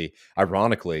significantly,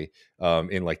 ironically,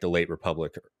 in like the late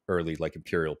Republic, early like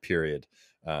imperial period.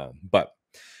 But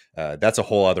that's a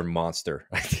whole other monster,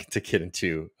 I think, to get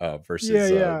into Yeah, versus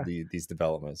yeah. these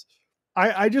developments.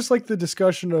 I just like the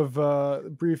discussion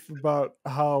of brief about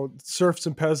how serfs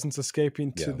and peasants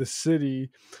escaping to Yeah. the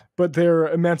city, but they're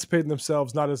emancipating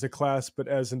themselves not as a class but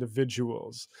as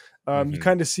individuals. You Hmm.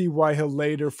 kind of see why he'll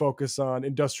later focus on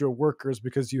industrial workers,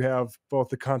 because you have both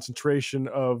the concentration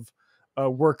of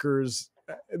workers,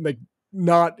 like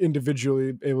not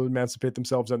individually able to emancipate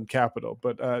themselves on capital,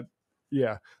 but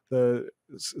yeah, the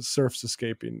serfs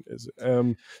escaping is.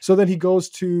 So then he goes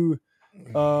to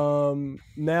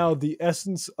Now, the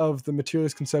essence of the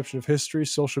materialist conception of history,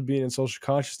 social being, and social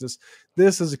consciousness.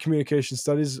 This, as a communication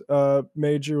studies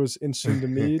major, was interesting to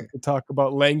me to talk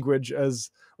about language as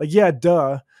like, yeah,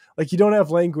 duh, like you don't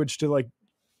have language to like,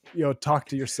 talk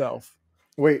to yourself.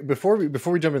 Wait, before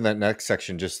we jump in that next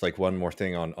section, just like one more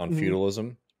thing on Mhm.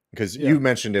 feudalism, because Yeah, you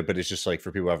mentioned it, but it's just like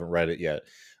for people who haven't read it yet.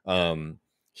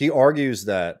 He argues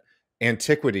that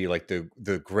antiquity, like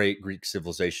the great Greek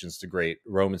civilizations, the great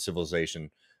Roman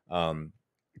civilization, um,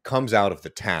 comes out of the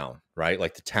town, right?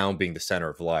 Like the town being the center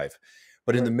of life.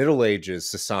 But in the right. Middle Ages,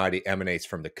 society emanates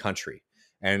from the country.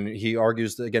 And he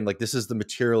argues that, again, like this is the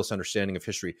materialist understanding of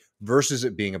history versus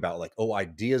it being about like, oh,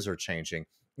 ideas are changing.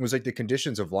 It was like the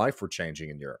conditions of life were changing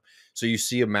in Europe. So you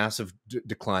see a massive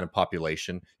decline in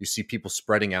population. You see people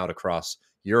spreading out across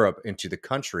Europe into the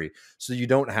country. So you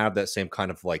don't have that same kind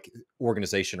of like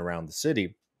organization around the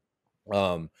city.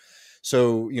 Um,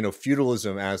 so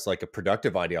feudalism as like a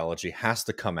productive ideology has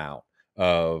to come out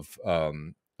of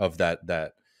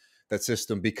that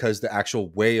system, because the actual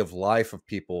way of life of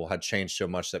people had changed so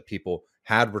much that people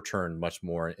had returned much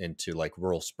more into like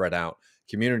rural spread out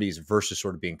communities versus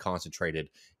sort of being concentrated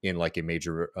in like a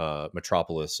major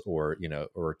metropolis or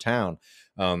or a town.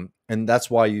 And that's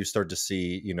why you start to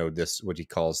see this, what he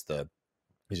calls the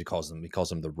as he calls them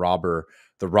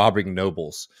the robbing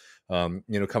nobles, coming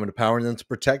to power. And then to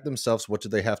protect themselves, what do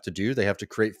they have to do? They have to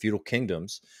create feudal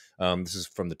kingdoms. This is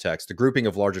from the text. The grouping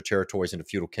of larger territories into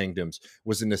feudal kingdoms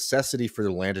was a necessity for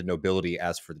the landed nobility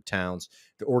as for the towns.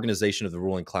 The organization of the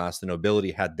ruling class, the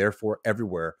nobility had therefore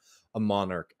everywhere a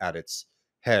monarch at its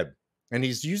head. And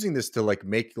he's using this to like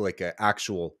make like an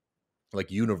actual like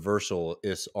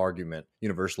universalist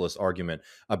argument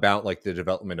about like the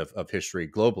development of history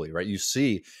globally, right? You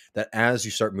see that as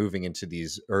you start moving into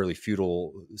these early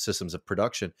feudal systems of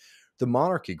production, the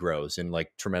monarchy grows in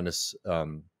like tremendous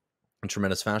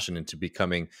fashion into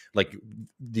becoming like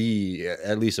the,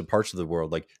 at least in parts of the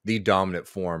world, like the dominant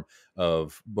form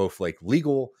of both like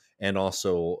legal and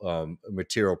also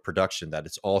material production, that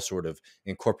it's all sort of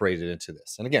incorporated into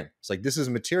this. And again, it's like this is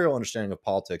a material understanding of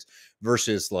politics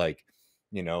versus like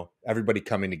everybody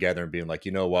coming together and being like,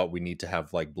 what, we need to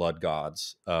have like blood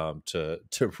gods to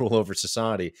rule over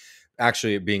society,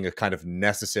 actually being a kind of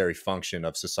necessary function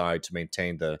of society to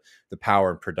maintain the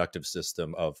power and productive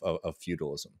system of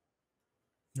feudalism.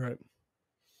 Right.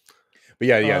 But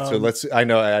yeah. So Um, I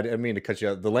know I didn't mean to cut you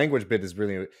out. The language bit is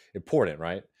really important,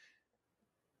 right?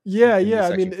 yeah, In the yeah. I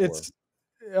section mean, four.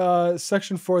 it's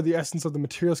section 4, the essence of the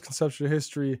materialist conception of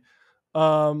history.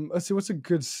 Let's see, what's a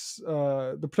good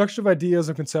the production of ideas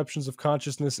and conceptions of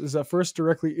consciousness is at first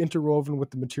directly interwoven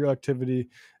with the material activity,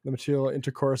 the material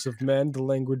intercourse of men, the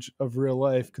language of real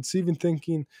life. Conceiving,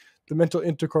 thinking, the mental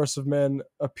intercourse of men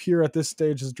appear at this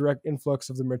stage as direct influx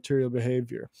of the material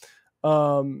behavior.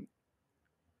 um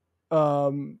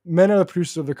Men are the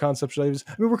producers of their conceptual ideas.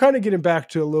 I mean, we're kind of getting back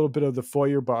to a little bit of the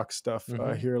Feuerbach stuff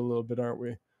Hmm. here a little bit, aren't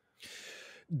we?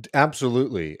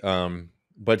 Absolutely.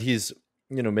 But he's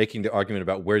making the argument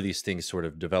about where these things sort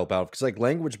of develop out, because like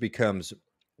language becomes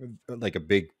like a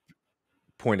big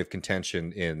point of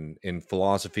contention in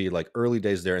philosophy, like early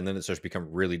days there, and then it starts to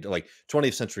become really like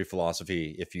 20th century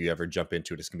philosophy. If you ever jump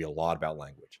into it, it's gonna be a lot about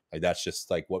language. Like that's just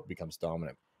like what becomes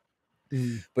dominant.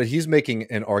 Mm. But he's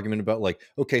making an argument about like,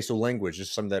 okay, so language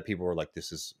is something that people are like,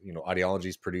 this is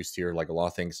ideologies produced here, like a lot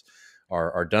of things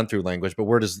are done through language. But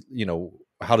where does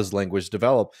how does language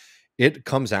develop? It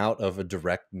comes out of a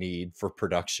direct need for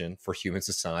production, for human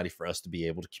society, for us to be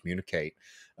able to communicate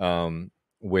um,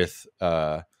 with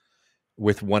uh,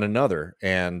 with one another.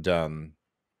 And um,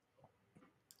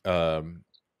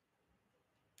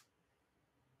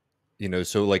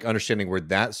 so like understanding where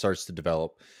that starts to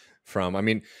develop from. I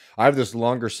mean, I have this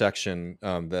longer section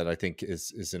that I think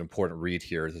is an important read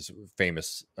here.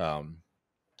 Famous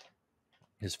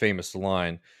his famous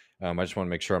line. I just want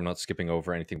to make sure I'm not skipping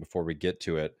over anything before we get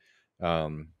to it.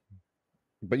 Um,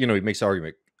 but he makes the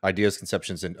argument: ideas,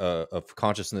 conceptions, and of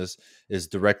consciousness is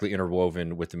directly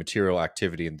interwoven with the material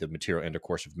activity and the material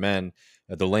intercourse of men,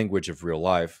 the language of real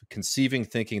life. Conceiving,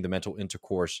 thinking, the mental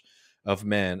intercourse of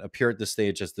men appear at this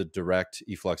stage as the direct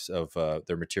efflux of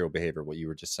their material behavior. What you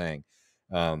were just saying.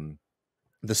 Um,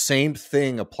 the same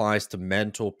thing applies to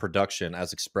mental production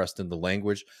as expressed in the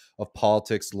language of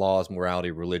politics, laws,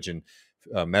 morality, religion,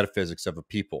 metaphysics of a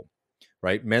people,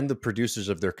 right? Men, the producers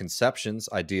of their conceptions,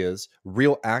 ideas,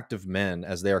 real active men,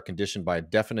 as they are conditioned by a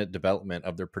definite development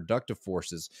of their productive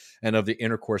forces and of the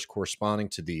intercourse corresponding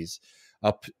to these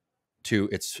up to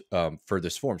its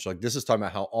furthest form. So, like, this is talking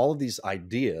about how all of these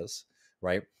ideas,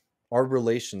 right, are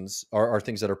relations, are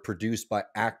things that are produced by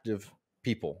active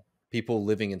people, people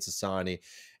living in society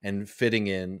and fitting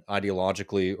in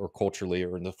ideologically or culturally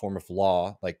or in the form of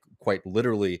law, like quite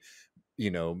literally,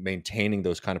 maintaining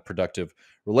those kind of productive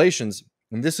relations.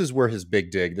 And this is where his big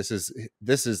dig. This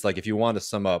is like, if you want to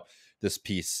sum up this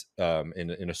piece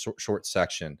in a short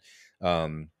section,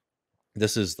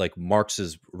 this is like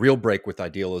Marx's real break with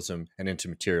idealism and into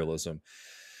materialism.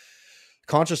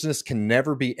 Consciousness can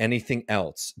never be anything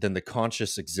else than the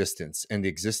conscious existence and the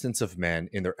existence of men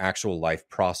in their actual life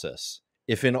process.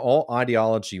 If in all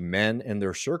ideology men and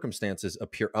their circumstances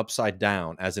appear upside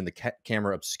down, as in the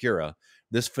camera obscura,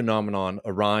 this phenomenon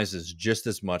arises just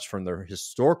as much from their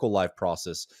historical life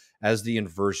process as the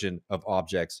inversion of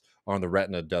objects on the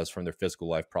retina does from their physical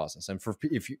life process. And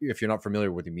if you're not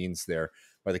familiar with what he means there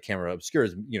by the camera obscura,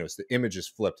 it's the image is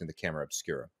flipped in the camera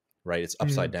obscura, right? It's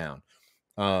upside down.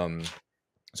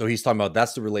 So he's talking about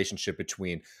that's the relationship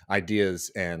between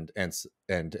ideas and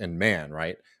man,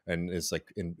 right? And it's like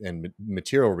in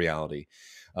material reality.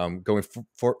 Going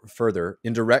further,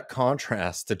 in direct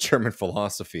contrast to German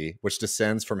philosophy, which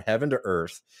descends from heaven to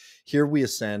earth, here we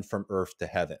ascend from earth to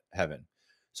heaven.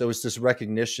 So it's this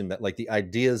recognition that, like, the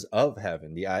ideas of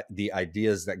heaven, the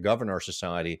ideas that govern our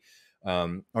society,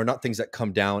 are not things that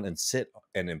come down and sit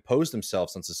and impose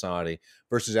themselves on society,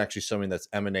 versus actually something that's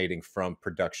emanating from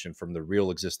production, from the real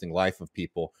existing life of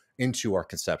people into our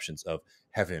conceptions of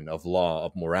heaven, of law,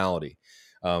 of morality.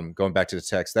 Going back to the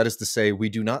text, that is to say, we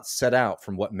do not set out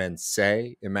from what men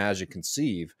say, imagine,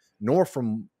 conceive, nor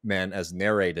from men as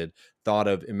narrated, thought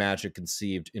of, imagined,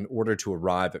 conceived, in order to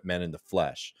arrive at men in the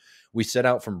flesh. We set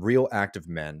out from real active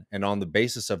men, and on the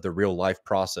basis of the real life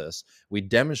process, we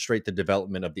demonstrate the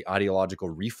development of the ideological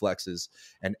reflexes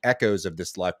and echoes of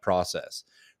this life process.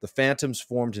 The phantoms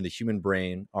formed in the human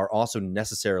brain are also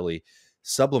necessarily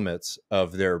sublimates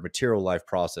of their material life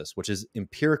process, which is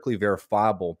empirically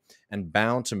verifiable and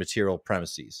bound to material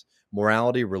premises.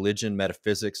 Morality, religion,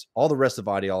 metaphysics, all the rest of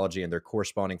ideology and their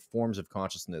corresponding forms of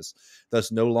consciousness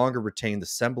thus no longer retain the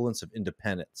semblance of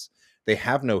independence. They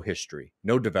have no history,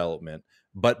 no development,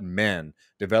 but men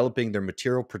developing their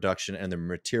material production and their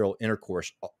material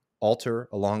intercourse alter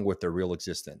along with their real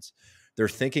existence. Their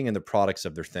thinking and the products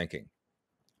of their thinking.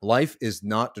 Life is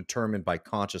not determined by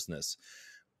consciousness,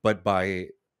 but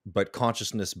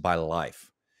consciousness by life.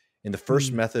 In the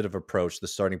first method of approach, the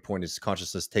starting point is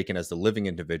consciousness taken as the living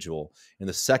individual. In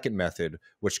the second method,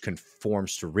 which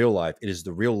conforms to real life, it is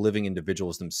the real living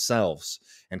individuals themselves,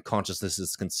 and consciousness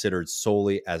is considered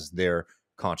solely as their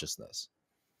consciousness.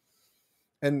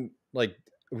 And, like,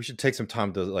 we should take some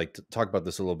time to talk about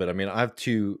this a little bit. I mean, I have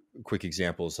two quick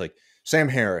examples. Like Sam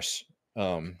Harris,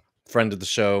 friend of the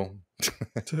show,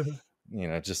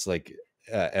 just like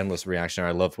endless reactionary.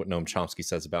 I love what Noam Chomsky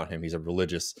says about him. He's a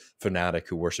religious fanatic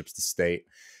who worships the state.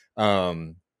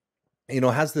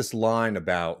 Has this line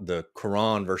about the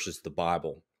Quran versus the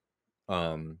Bible,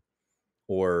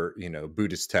 or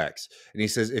Buddhist texts. And he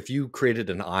says, if you created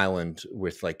an island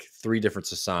with like 3 different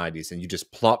societies and you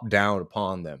just plop down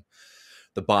upon them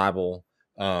the Bible,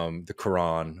 the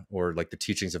Quran, or like the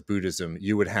teachings of Buddhism,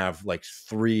 you would have like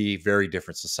 3 very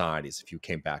different societies if you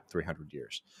came back 300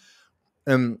 years.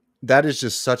 That is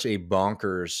just such a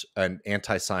bonkers and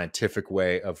anti-scientific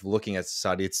way of looking at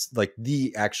society. It's like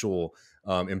the actual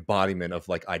embodiment of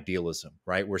like idealism,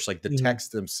 right? Where it's like the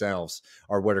texts themselves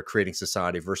are what are creating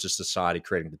society versus society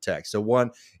creating the text. So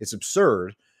one, it's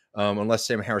absurd unless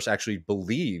Sam Harris actually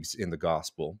believes in the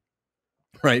gospel,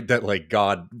 right? That like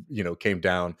God, came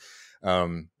down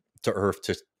to earth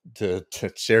to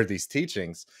share these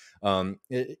teachings.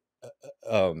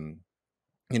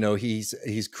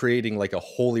 He's creating like a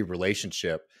holy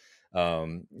relationship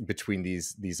between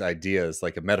these ideas,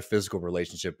 like a metaphysical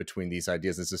relationship between these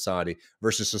ideas and society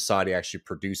versus society actually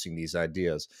producing these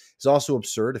ideas. It's also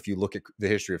absurd if you look at the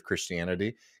history of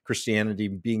Christianity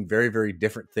being very, very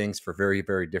different things for very,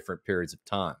 very different periods of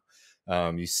time.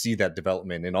 You see that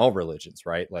development in all religions,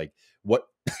 right? Like what,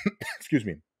 excuse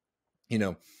me,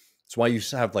 it's why you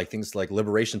have like things like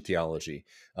liberation theology,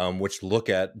 which look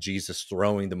at Jesus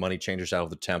throwing the money changers out of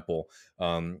the temple.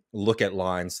 Look at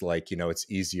lines like,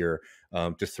 it's easier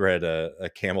to thread a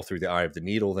camel through the eye of the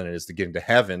needle than it is to get into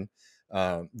heaven,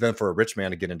 than for a rich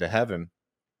man to get into heaven.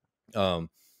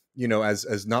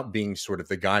 As not being sort of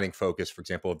the guiding focus, for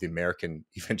example, of the American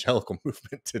evangelical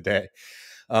movement today.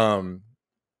 So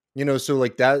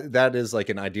like that is like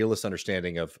an idealist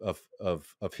understanding of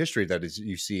history that is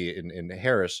you see in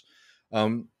Harris.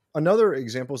 Another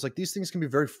example is like these things can be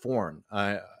very foreign.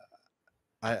 I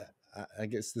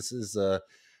guess this is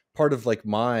part of like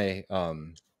my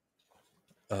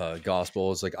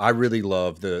Gospels. Like I really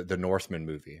love the Northman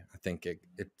movie. I think it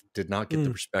did not get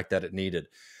the respect that it needed.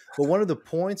 But one of the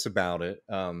points about it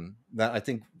that I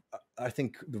think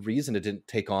the reason it didn't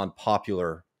take on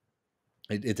popular,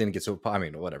 it didn't get so. I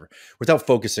mean, whatever. Without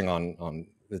focusing on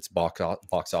its box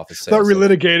office Start sales,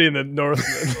 relitigating the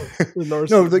Northman. The no,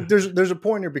 Northman. like, there's a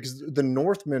point here because the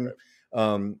Northman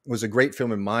was a great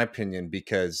film in my opinion,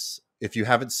 because if you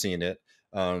haven't seen it,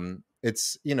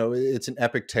 it's, you know, it's an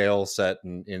epic tale set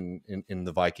in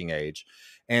the Viking Age,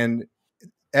 and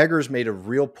Eggers made a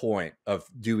real point of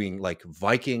doing like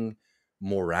Viking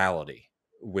morality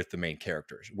with the main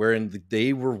characters, wherein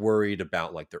they were worried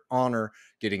about like their honor,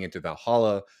 getting into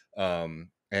Valhalla,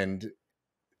 and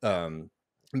um,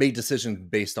 made decisions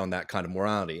based on that kind of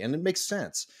morality. And it makes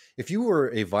sense. If you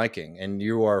were a Viking and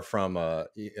you are from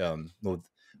well,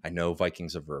 I know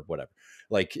Viking's a verb, whatever.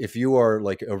 Like if you are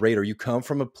like a raider, you come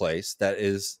from a place that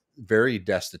is very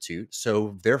destitute.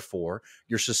 So therefore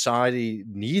your society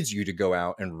needs you to go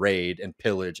out and raid and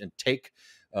pillage and take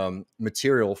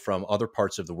material from other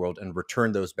parts of the world and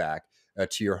return those back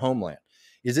to your homeland.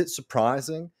 Is it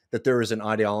surprising that there is an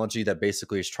ideology that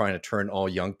basically is trying to turn all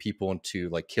young people into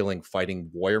like killing,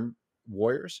 fighting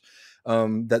warriors?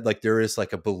 That like there is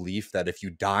like a belief that if you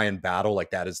die in battle,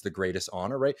 like that is the greatest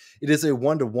honor, right? It is a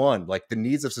one-to-one. Like the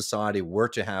needs of society were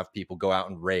to have people go out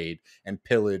and raid and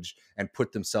pillage and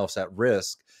put themselves at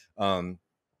risk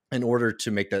in order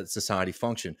to make that society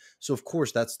function. So of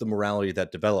course that's the morality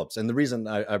that develops. And the reason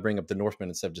I bring up the Northman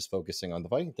instead of just focusing on the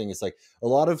Viking thing is like a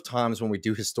lot of times when we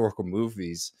do historical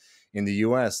movies in the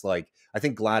US, like I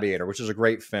think Gladiator, which is a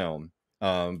great film,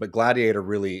 but Gladiator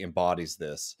really embodies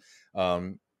this,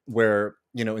 where,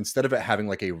 you know, instead of it having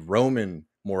like a Roman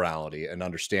morality and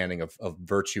understanding of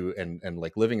virtue and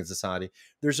like living in society,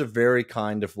 there's a very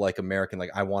kind of like American,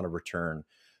 like I want to return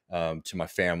to my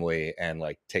family and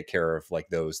like take care of like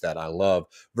those that I love,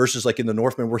 versus like in the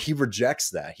Northman where he rejects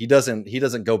that. He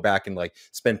doesn't go back and like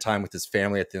spend time with his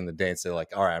family at the end of the day and say like,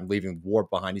 all right, I'm leaving war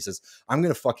behind. He says, I'm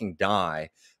going to fucking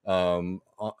die.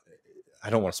 I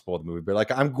don't want to spoil the movie, but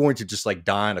like I'm going to just like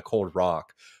die on a cold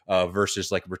rock versus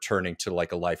like returning to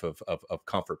like a life of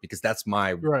comfort, because that's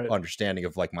my Right. understanding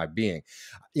of like my being.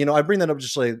 You know, I bring that up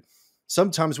just like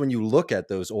sometimes when you look at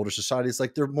those older societies,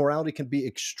 like their morality can be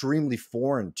extremely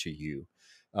foreign to you,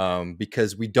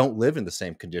 because we don't live in the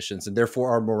same conditions, and therefore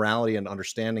our morality and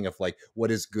understanding of like what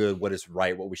is good, what is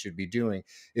right, what we should be doing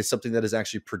is something that is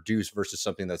actually produced versus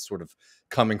something that's sort of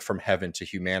coming from heaven to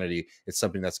humanity. It's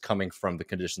something that's coming from the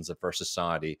conditions of our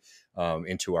society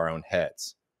into our own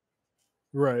heads.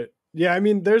 Right. Yeah. I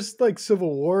mean, there's like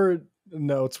Civil War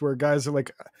notes where guys are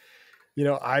like, you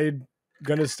know, I'm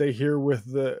gonna stay here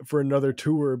for another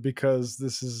tour because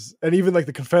this is, and even like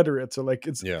the Confederates are like,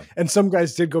 it's, Yeah. and some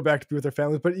guys did go back to be with their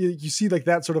families, but you see like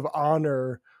that sort of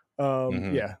honor.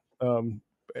 Yeah.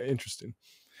 Interesting.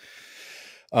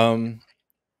 Yeah.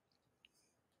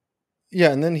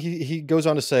 And then he goes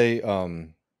on to say,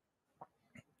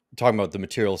 talking about the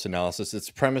materialist analysis,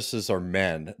 its premises are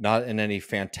men, not in any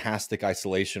fantastic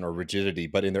isolation or rigidity,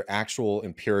 but in their actual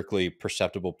empirically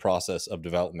perceptible process of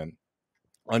development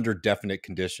under definite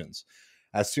conditions.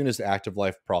 As soon as the active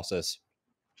life process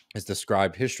is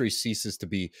described, history ceases to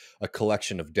be a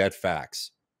collection of dead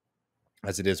facts,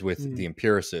 as it is with the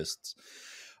empiricists,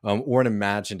 or an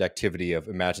imagined activity of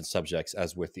imagined subjects,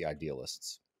 as with the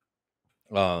idealists.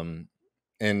 And,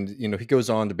 you know, he goes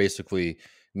on to basically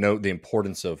note the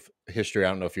importance of history. I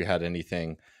don't know if you had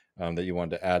anything that you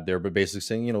wanted to add there, but basically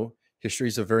saying, you know, history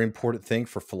is a very important thing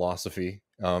for philosophy.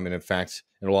 And in fact,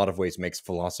 in a lot of ways makes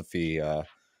philosophy a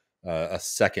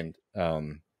second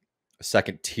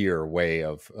tier way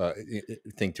of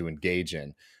thing to engage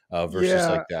in versus Yeah.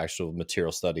 like the actual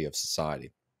material study of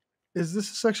society. Is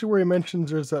this a section where he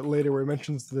mentions, or is that later where he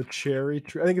mentions the cherry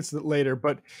tree? I think it's later,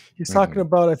 but he's talking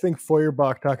about, I think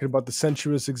Feuerbach talking about the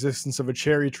sensuous existence of a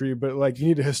cherry tree, but like you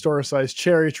need to historicize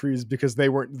cherry trees because they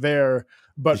weren't there,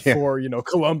 but for, you know,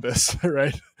 Columbus,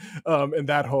 right? And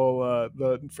that whole,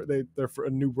 they're for a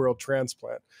New World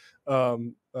transplant.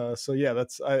 So yeah,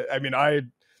 that's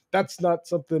not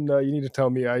something you need to tell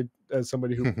me. As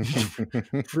somebody who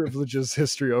privileges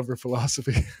history over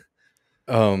philosophy.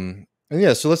 And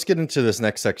yeah, so let's get into this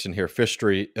next section here.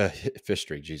 History,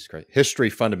 Jesus Christ. History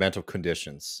fundamental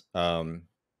conditions. And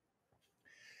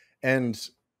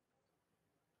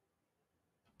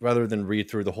rather than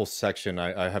read through the whole section,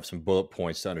 I have some bullet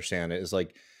points to understand it. Is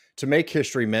like, to make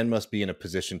history, men must be in a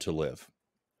position to live.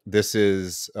 This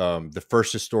is the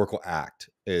first historical act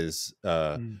is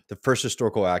the first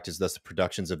historical act is thus the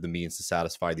productions of the means to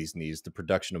satisfy these needs, the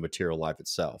production of material life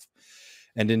itself.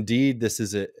 And indeed, this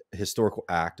is a historical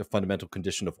act, a fundamental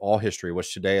condition of all history,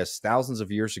 which today, as thousands of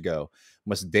years ago,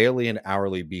 must daily and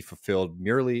hourly be fulfilled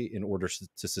merely in order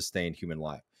to sustain human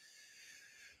life.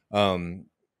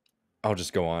 I'll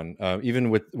just go on. Even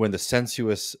when the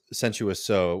sensuous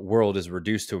world is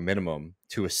reduced to a minimum,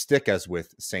 to a stick, as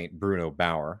with Saint Bruno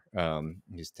Bauer,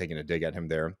 he's taking a dig at him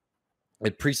there.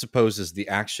 It presupposes the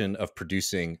action of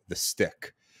producing the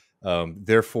stick.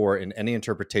 Therefore, in any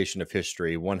interpretation of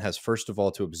history, one has first of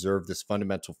all to observe this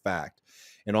fundamental fact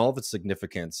and all of its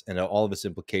significance and all of its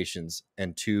implications,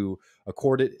 and to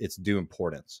accord it its due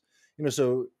importance.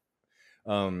 So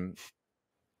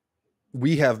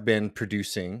we have been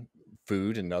producing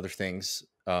food and other things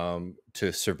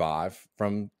to survive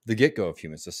from the get-go of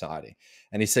human society.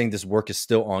 And he's saying this work is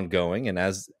still ongoing. And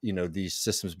as these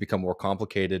systems become more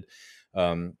complicated,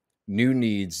 new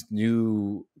needs,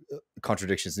 new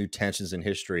contradictions, new tensions in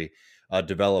history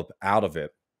develop out of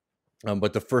it.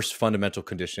 But the first fundamental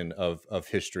condition of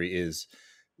history is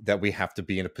that we have to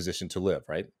be in a position to live,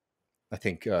 right? I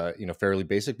think, fairly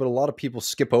basic, but a lot of people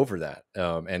skip over that.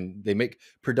 And they make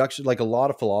production, like a lot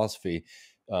of philosophy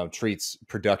treats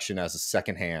production as a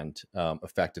secondhand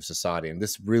effect of society. And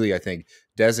this really, I think,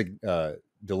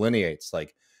 delineates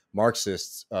like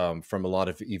Marxists from a lot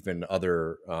of even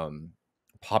other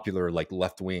popular like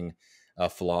left-wing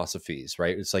philosophies,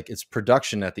 right? It's like it's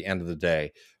production at the end of the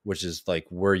day, which is like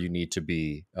where you need to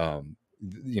be.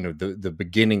 The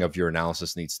beginning of your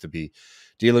analysis needs to be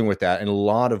dealing with that. And a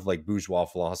lot of like bourgeois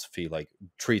philosophy like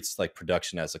treats like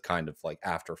production as a kind of like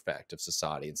after effect of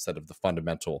society instead of the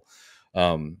fundamental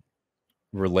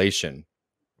relation.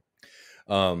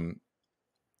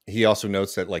 He also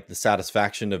notes that like the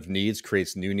satisfaction of needs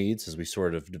creates new needs, as we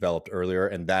sort of developed earlier,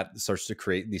 and that starts to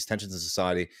create these tensions in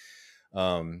society.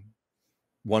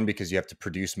 One, because you have to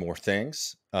produce more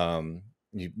things,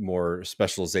 more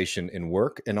specialization in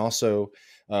work, and also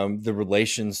the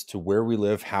relations to where we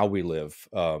live, how we live,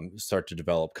 start to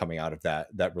develop coming out of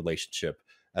that relationship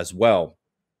as well.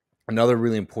 Another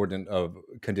really important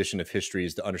condition of history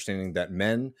is the understanding that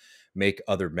men make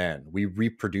other men. We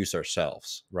reproduce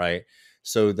ourselves, right?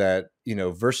 So that,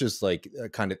 versus like a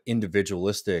kind of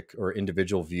individualistic or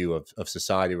individual view of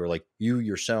society, where like you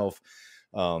yourself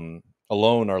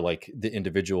alone are like the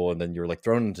individual and then you're like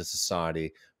thrown into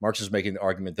society. Marx is making the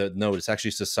argument that no, it's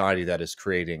actually society that is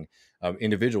creating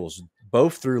individuals,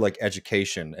 both through like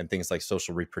education and things like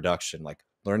social reproduction, like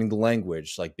learning the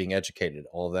language, like being educated,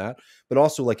 all of that, but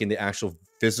also like in the actual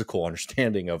physical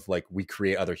understanding of like we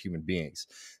create other human beings.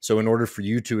 So in order for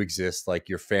you to exist, like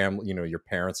your family, your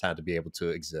parents had to be able to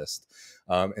exist,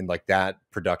 and like that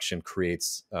production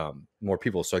creates more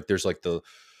people. So like there's like the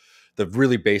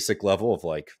really basic level of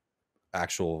like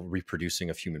actual reproducing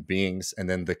of human beings, and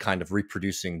then the kind of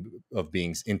reproducing of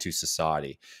beings into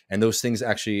society. And those things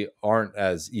actually aren't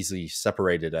as easily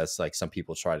separated as like some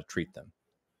people try to treat them.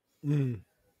 Mm.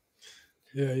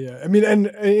 Yeah. I mean, and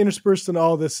interspersed in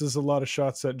all this is a lot of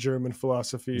shots at German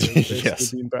philosophy and basically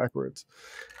Yes. being backwards.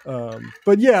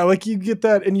 But yeah, like you get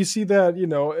that, and you see that,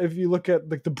 if you look at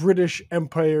like the British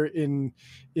Empire in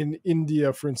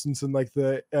India, for instance, in like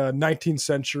the 19th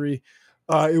century,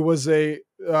 it was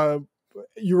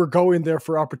you were going there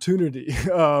for opportunity.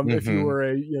 If you were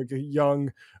a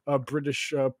young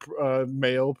British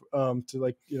male to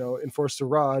like enforce the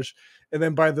Raj, and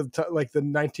then by the like the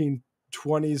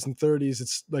 1920s and 30s,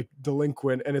 it's like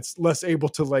delinquent and it's less able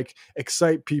to like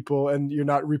excite people, and you're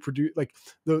not reproduce like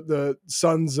the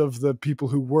sons of the people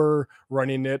who were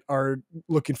running it are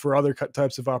looking for other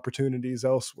types of opportunities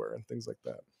elsewhere and things like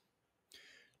that.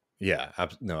 Yeah,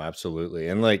 no, absolutely.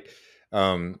 And like,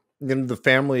 the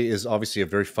family is obviously a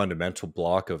very fundamental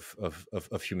block of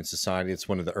human society. It's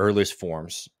one of the earliest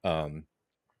forms,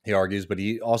 he argues, but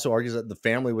he also argues that the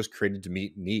family was created to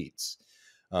meet needs.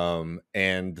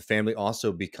 And the family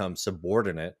also becomes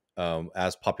subordinate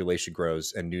as population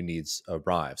grows and new needs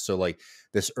arrive. So like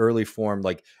this early form,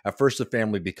 like at first the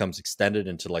family becomes extended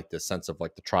into like the sense of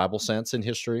like the tribal sense in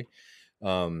history.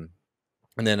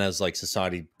 And then as like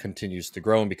society continues to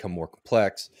grow and become more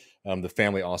complex, the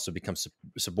family also becomes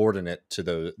subordinate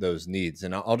to those needs.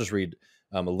 And I'll just read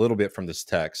a little bit from this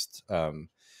text.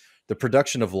 The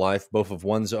production of life, both of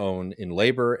one's own in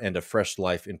labor and a fresh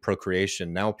life in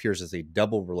procreation, now appears as a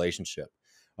double relationship.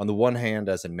 On the one hand,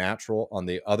 as a natural, on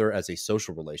the other, as a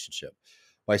social relationship.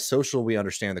 By social, we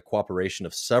understand the cooperation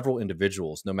of several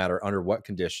individuals, no matter under what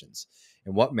conditions,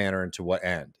 in what manner, and to what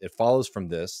end. It follows from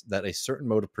this that a certain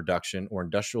mode of production or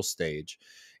industrial stage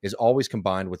is always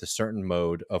combined with a certain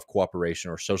mode of cooperation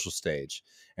or social stage,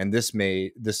 and this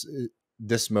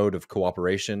mode of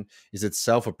cooperation is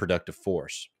itself a productive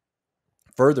force.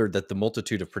 Further, that the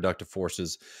multitude of productive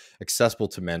forces accessible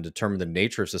to men determine the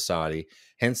nature of society,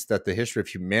 hence that the history of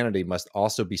humanity must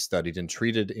also be studied and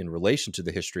treated in relation to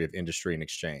the history of industry and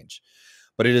exchange.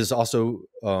 But it is also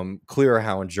clear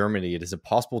how in Germany it is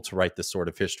impossible to write this sort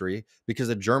of history because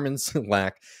the Germans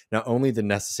lack not only the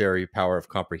necessary power of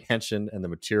comprehension and the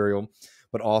material,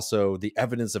 but also the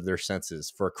evidence of their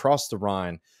senses. For across the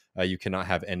Rhine, you cannot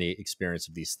have any experience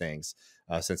of these things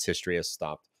since history has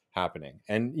stopped happening.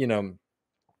 And,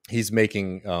 he's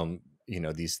making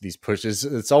these pushes.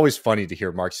 It's always funny to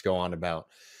hear Marx go on about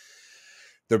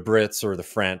the Brits or the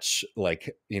French, like,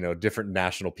 different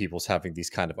national peoples having these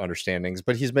kind of understandings,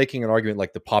 but he's making an argument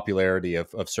like the popularity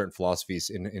of certain philosophies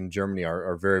in Germany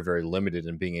are very, very limited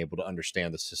in being able to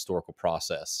understand this historical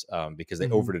process because they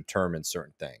overdetermine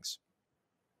certain things.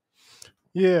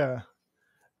 Yeah.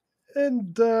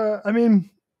 And I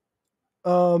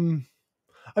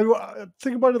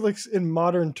think about it like in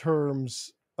modern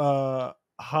terms,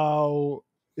 how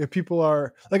people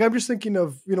are like, I'm just thinking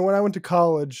of, when I went to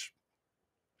college,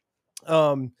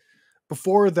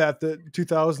 before that, the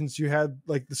 2000s, you had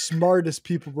like the smartest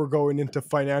people were going into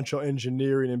financial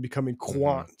engineering and becoming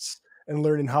quants and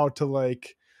learning how to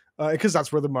like, because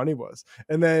that's where the money was.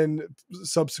 And then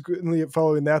subsequently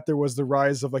following that, there was the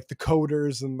rise of like the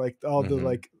coders and like all the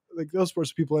like those sorts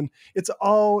of people. And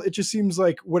it just seems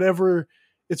like whatever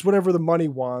the money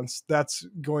wants, that's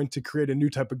going to create a new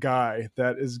type of guy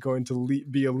that is going to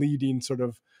be a leading sort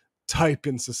of type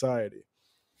in society.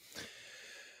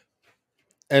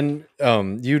 And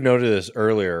you noted this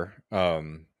earlier,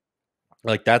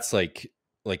 like that's like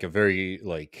a very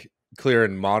like clear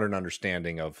and modern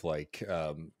understanding of like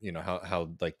how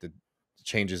like the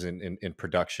changes in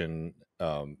production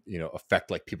affect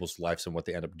like people's lives and what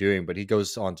they end up doing. But he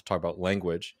goes on to talk about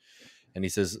language. And he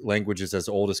says, language is as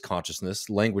old as consciousness.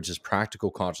 Language is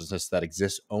practical consciousness that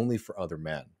exists only for other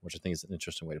men, which I think is an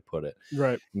interesting way to put it.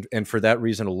 Right. And for that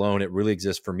reason alone, it really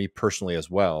exists for me personally as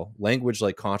well. Language,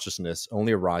 like consciousness,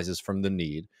 only arises from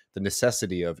the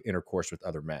necessity of intercourse with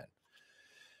other men.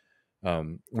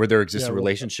 Where there exists a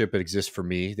relationship, it exists for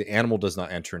me. The animal does not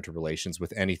enter into relations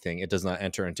with anything. It does not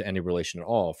enter into any relation at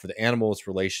all. For the animal, its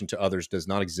relation to others does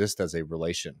not exist as a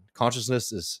relation.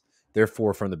 Consciousness is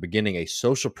therefore from the beginning a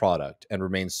social product and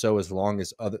remains so as long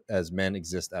as men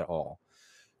exist at all.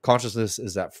 Consciousness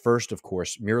is at first, of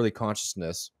course, merely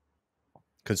consciousness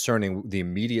concerning the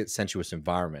immediate sensuous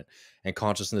environment and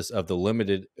consciousness of the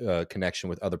limited connection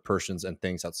with other persons and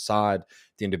things outside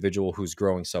the individual who's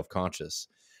growing self-conscious.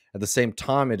 At the same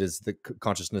time, it is the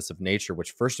consciousness of nature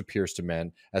which first appears to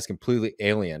men as completely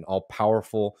alien,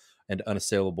 all-powerful and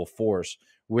unassailable force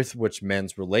with which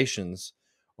men's relations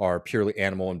are purely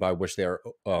animal and by which they are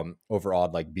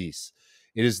overawed like beasts.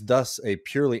 It is thus a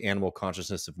purely animal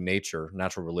consciousness of nature,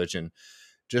 natural religion,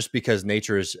 just because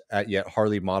nature is yet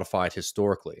hardly modified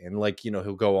historically. And like,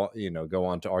 he'll go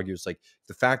on to argue, it's like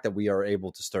the fact that we are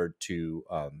able to start to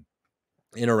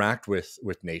interact with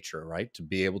nature, right? To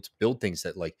be able to build things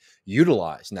that like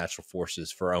utilize natural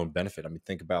forces for our own benefit. I mean,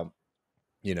 think about,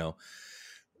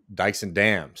 dikes and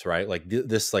dams, right? Like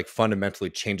this like fundamentally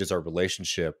changes our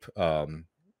relationship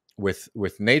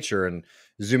with nature. And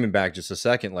zooming back just a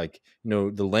second, like,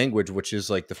 the language, which is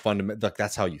like the fundamental, like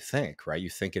that's how you think, right? You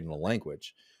think in a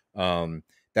language.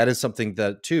 That is something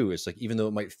that too is like, even though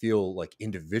it might feel like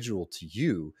individual to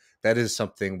you, that is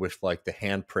something with like the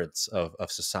handprints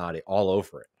of society all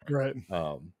over it. Right.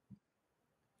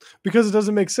 Because it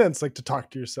doesn't make sense, like, to talk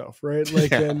to yourself, right?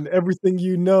 Like, and everything,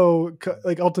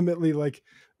 like ultimately,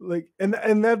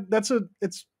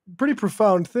 it's pretty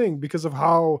profound thing because of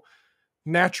how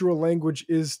natural language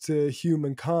is to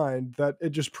humankind, that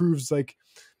it just proves like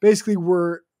basically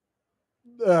we're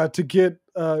to get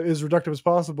as reductive as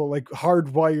possible, like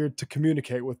hardwired to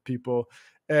communicate with people.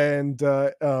 And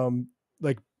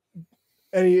like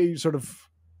any sort of,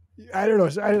 I don't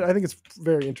know, I think it's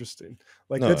very interesting.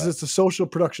 Like it's a social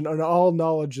production, and all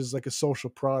knowledge is like a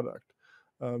social product,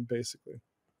 basically.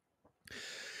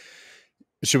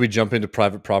 Should we jump into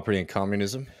private property and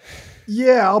communism?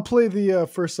 Yeah, I'll play the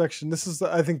first section. This is,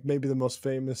 I think, maybe the most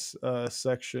famous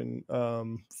section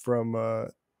from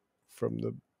the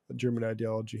German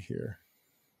ideology here.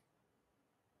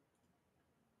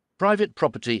 Private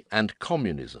property and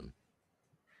communism.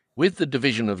 With the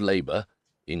division of labour,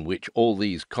 in which all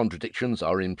these contradictions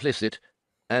are implicit,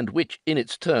 and which in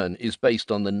its turn is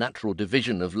based on the natural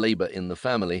division of labour in the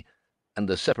family, and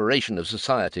the separation of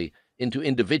society into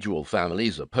individual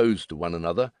families opposed to one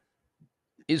another,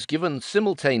 is given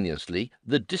simultaneously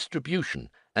the distribution,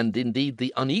 and indeed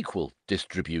the unequal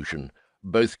distribution,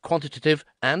 both quantitative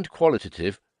and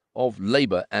qualitative, of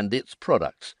labour and its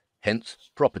products, hence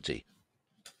property.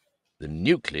 the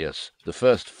nucleus, the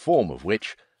first form of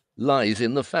which, lies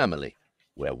in the family,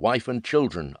 where wife and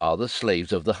children are the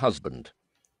slaves of the husband.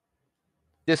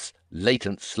 This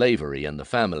latent slavery in the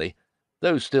family,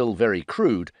 though still very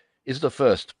crude, is the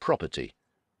first property.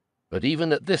 But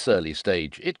even at this early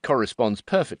stage, it corresponds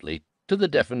perfectly to the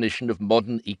definition of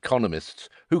modern economists,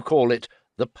 who call it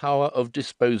the power of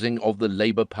disposing of the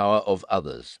labour power of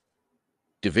others.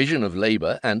 Division of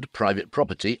labour and private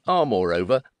property are,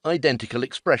 moreover, identical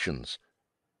expressions.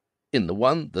 In the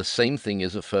one, the same thing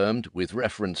is affirmed with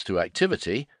reference to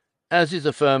activity, as is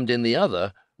affirmed in the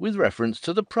other with reference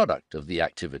to the product of the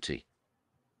activity.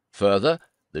 Further,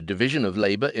 the division of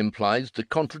labour implies the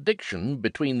contradiction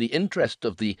between the interest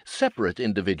of the separate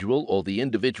individual or the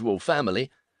individual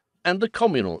family and the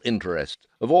communal interest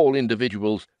of all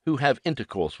individuals who have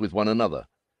intercourse with one another.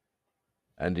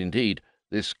 And indeed,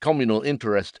 this communal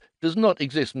interest does not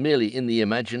exist merely in the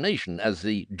imagination as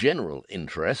the general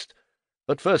interest,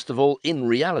 but first of all in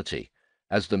reality,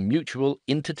 as the mutual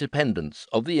interdependence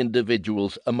of the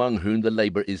individuals among whom the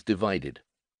labour is divided.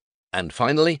 And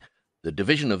finally, the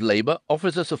division of labour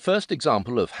offers us a first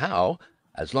example of how,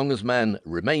 as long as man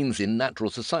remains in natural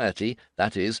society,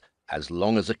 that is, as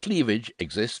long as a cleavage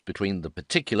exists between the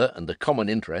particular and the common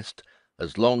interest,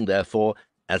 as long, therefore,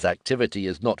 as activity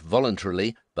is not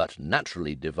voluntarily but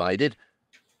naturally divided,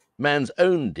 man's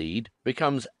own deed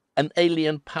becomes an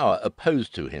alien power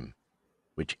opposed to him,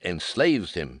 which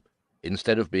enslaves him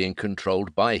instead of being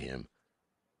controlled by him.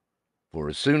 For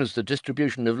as soon as the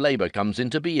distribution of labour comes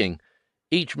into being,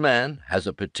 each man has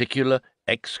a particular,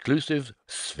 exclusive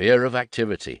sphere of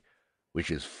activity, which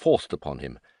is forced upon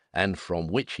him, and from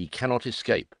which he cannot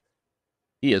escape.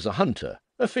 He is a hunter,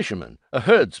 a fisherman, a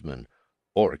herdsman,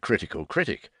 or a critical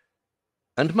critic,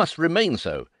 and must remain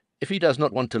so if he does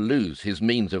not want to lose his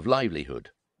means of livelihood.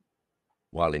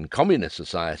 While in communist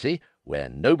society, where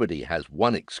nobody has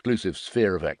one exclusive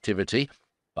sphere of activity,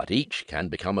 but each can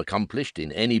become accomplished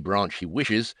in any branch he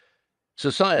wishes,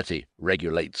 society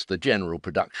regulates the general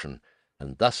production,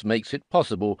 and thus makes it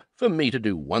possible for me to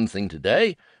do one thing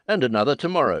today and another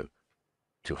tomorrow,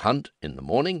 to hunt in the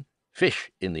morning,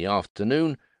 fish in the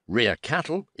afternoon, rear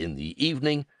cattle in the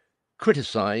evening,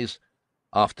 criticize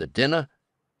after dinner,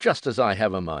 just as I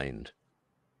have a mind,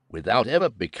 without ever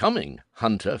becoming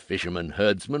hunter, fisherman,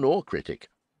 herdsman, or critic.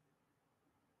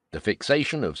 The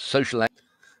fixation of social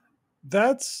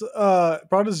That's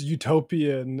about as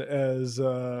utopian as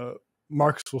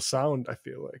Marx will sound, I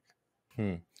feel like.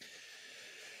 Hmm.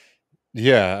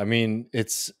 Yeah, I mean,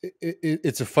 it's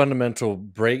a fundamental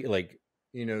break. Like,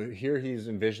 here he's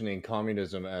envisioning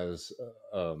communism as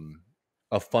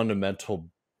a fundamental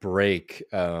break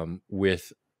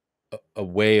with a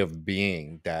way of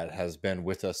being that has been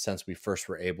with us since we first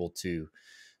were able to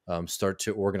start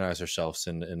to organize ourselves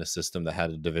in a system that had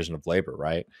a division of labor,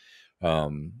 right?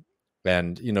 Um,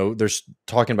 and there's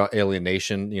talking about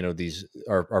alienation. These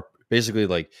are basically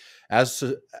like as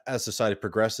society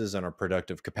progresses and our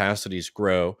productive capacities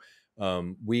grow,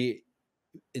 we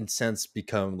in sense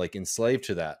become like enslaved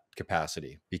to that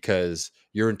capacity because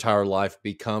your entire life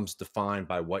becomes defined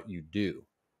by what you do,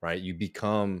 right? You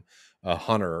become a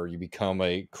hunter, or you become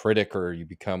a critic, or you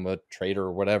become a trader,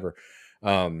 or whatever.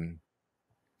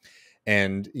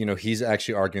 And he's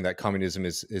actually arguing that communism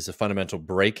is a fundamental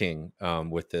breaking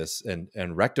with this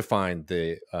and rectifying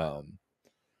the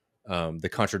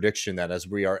contradiction that as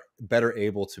we are better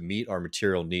able to meet our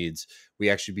material needs, we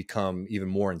actually become even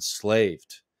more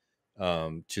enslaved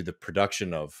to the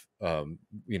production of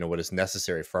what is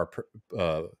necessary for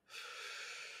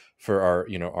our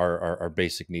our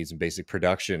basic needs and basic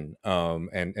production.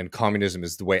 And communism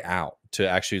is the way out to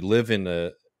actually live in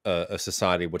a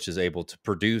society which is able to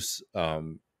produce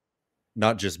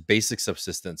not just basic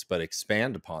subsistence, but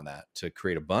expand upon that to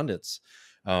create abundance.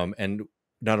 And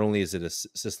not only is it a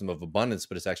system of abundance,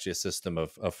 but it's actually a system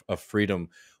of freedom,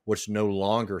 which no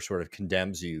longer sort of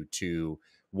condemns you to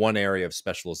one area of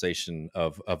specialization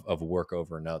of work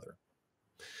over another.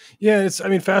 Yeah, it's, I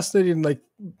mean, fascinating, like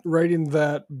writing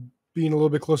that, being a little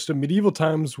bit close to medieval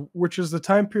times, which is the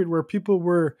time period where people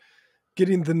were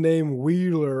getting the name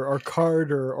Wheeler or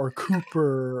Carter or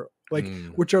Cooper, like,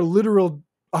 which are literal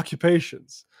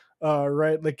occupations,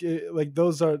 right? Like, like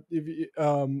those are,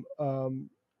 and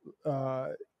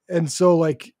so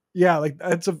like, yeah, like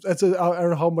that's a, I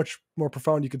don't know how much more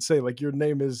profound you could say. Like your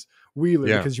name is Wheeler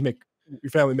Yeah. because your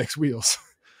family makes wheels.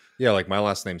 Yeah, like my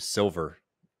last name's Silver,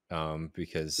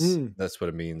 because Mm. that's what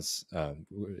it means.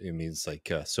 It means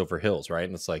like Silver Hills, right?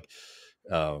 And it's like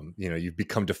you've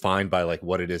become defined by like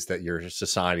what it is that your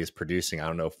society is producing. I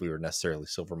don't know if we were necessarily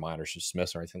silver miners or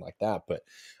smiths or anything like that, but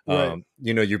Right.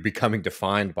 you're becoming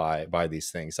defined by these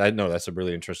things. I know that's a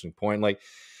really interesting point. Like,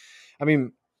 I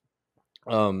mean,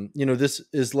 this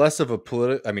is less of a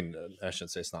political. I mean, I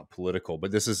shouldn't say it's not political,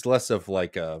 but this is less of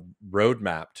like a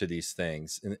roadmap to these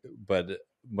things, but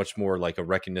much more like a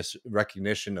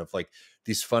recognition of like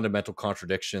these fundamental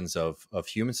contradictions of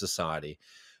human society,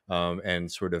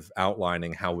 and sort of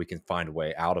outlining how we can find a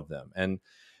way out of them. And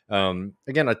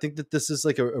again, I think that this is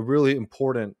like a really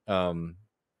important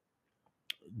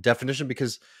definition,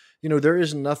 because there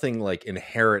is nothing like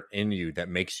inherent in you that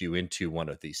makes you into one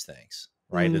of these things,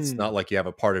 right? It's not Mm. like you have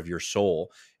a part of your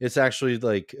soul. It's actually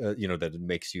like that it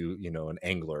makes you an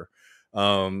angler,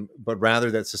 but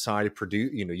rather that society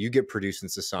produce you get produced in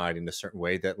society in a certain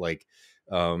way that like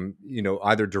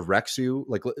either directs you,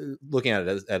 like looking at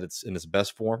it at its in its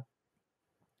best form,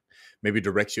 maybe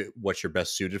directs you what you're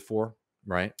best suited for,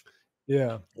 right?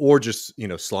 Yeah. Or just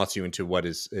slots you into what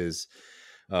is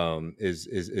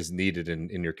needed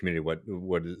in your community, what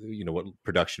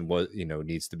production was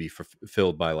needs to be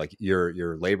fulfilled by like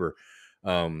your labor.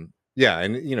 Yeah,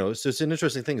 and so it's an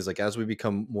interesting thing is like as we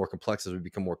become more complex, as we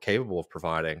become more capable of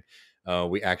providing,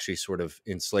 we actually sort of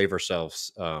enslave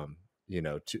ourselves to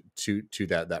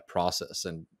that process,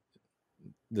 and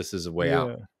this is a way out.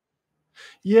 Yeah.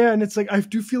 Yeah, and it's like I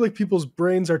do feel like people's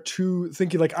brains are too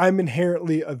thinking like I'm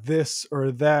inherently a this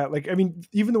or that. Like I mean,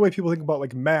 even the way people think about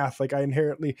like math, like I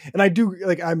inherently and I do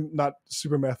like I'm not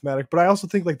super mathematic, but I also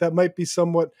think like that might be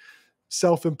somewhat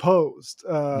self-imposed.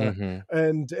 Hmm.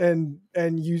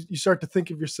 And you start to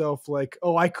think of yourself like,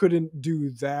 oh, I couldn't do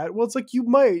that. Well, it's like you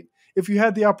might if you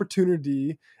had the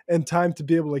opportunity and time to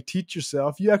be able to like teach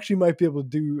yourself, you actually might be able to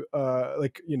do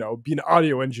like be an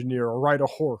audio engineer or ride a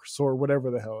horse or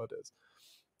whatever the hell it is.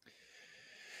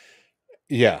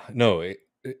 Yeah, no,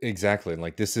 exactly. And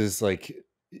like this is like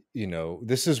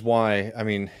this is why, I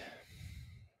mean,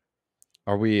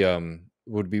 are we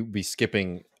would we be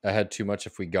skipping ahead too much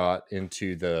if we got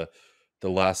into the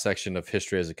last section of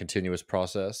history as a continuous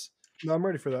process? No, I'm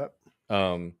ready for that.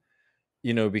 Um,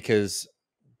 because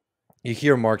you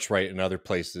hear Marx write in other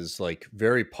places like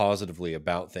very positively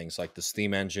about things like the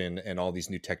steam engine and all these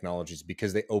new technologies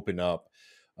because they open up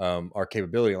our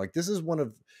capability. Like this is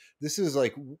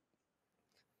like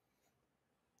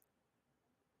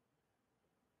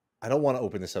I don't want to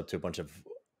open this up to a bunch of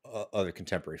other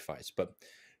contemporary fights, but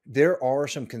there are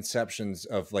some conceptions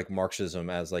of like Marxism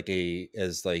as like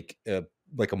a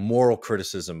moral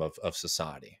criticism of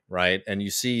society, right? And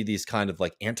you see these kind of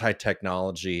like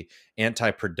anti-technology,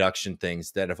 anti-production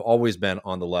things that have always been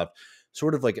on the left,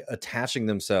 sort of like attaching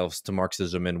themselves to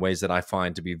Marxism in ways that I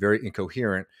find to be very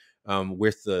incoherent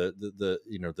with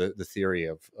the theory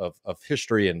of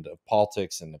history and of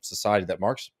politics and of society that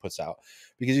Marx puts out,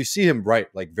 because you see him write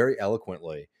like very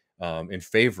eloquently in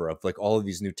favor of like all of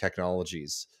these new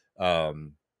technologies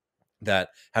that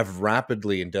have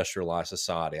rapidly industrialized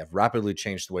society, have rapidly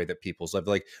changed the way that people's live.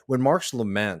 Like when Marx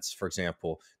laments, for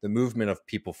example, the movement of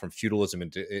people from feudalism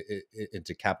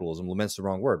into capitalism, laments the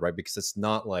wrong word, right? Because it's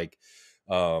not like,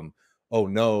 oh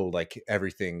no, like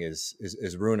everything is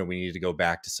ruined and we need to go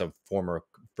back to some former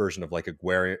version of like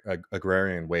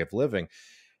agrarian way of living.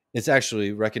 It's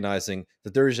actually recognizing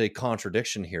that there is a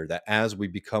contradiction here, that as we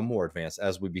become more advanced,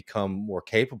 as we become more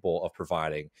capable of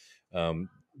providing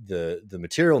the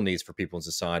material needs for people in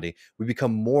society, we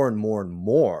become more and more and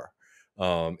more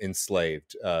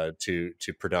enslaved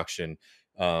to production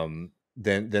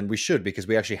than we should, because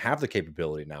we actually have the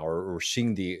capability now, or we're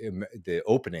seeing the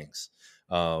openings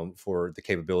for the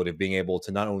capability of being able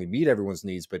to not only meet everyone's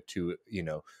needs, but to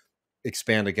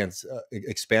expand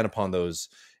upon those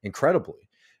incredibly.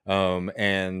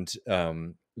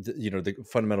 The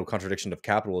fundamental contradiction of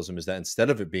capitalism is that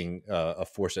instead of it being a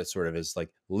force that sort of is like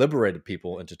liberated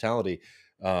people in totality,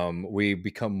 we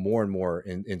become more and more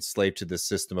enslaved to this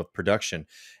system of production.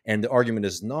 And the argument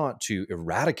is not to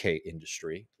eradicate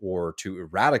industry or to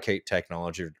eradicate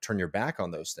technology or to turn your back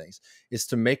on those things. It's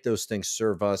to make those things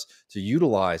serve us, to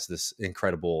utilize this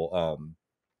incredible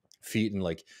feat in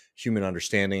like human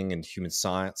understanding and human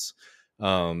science,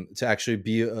 to actually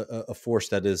be a force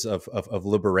that is of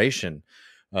liberation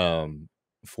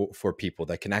for people,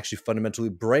 that can actually fundamentally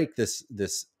break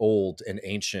this old and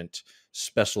ancient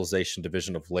specialization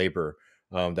division of labor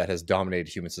that has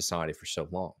dominated human society for so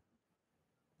long.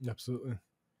 Absolutely.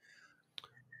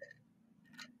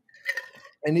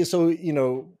 And so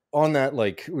on that,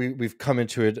 like we've come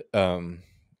into it.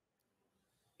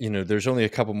 There's only a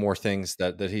couple more things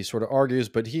that he sort of argues,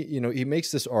 but he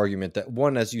makes this argument that,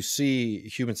 one, as you see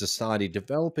human society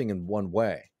developing in one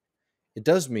way, it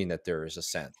does mean that there is a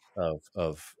sense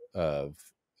of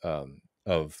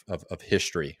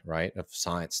history, right, of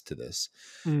science to this.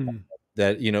 Mm.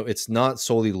 That it's not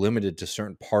solely limited to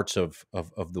certain parts of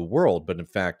the world, but in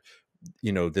fact,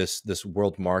 this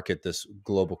world market, this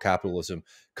global capitalism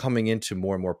coming into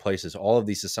more and more places, all of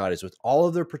these societies with all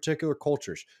of their particular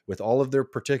cultures, with all of their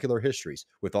particular histories,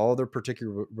 with all of their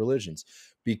particular religions,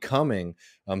 becoming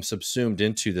subsumed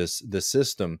into this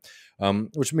system,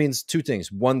 which means two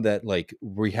things. One, that like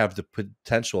we have the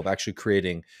potential of actually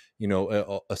creating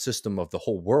a system of the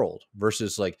whole world,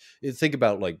 versus like think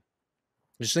about like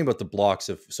just think about the blocks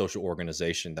of social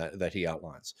organization that he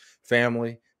outlines.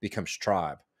 Family becomes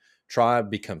tribe,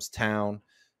 tribe becomes town,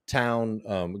 town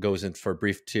goes in for a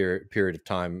brief period of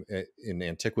time in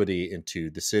antiquity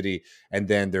into the city, and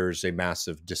then there's a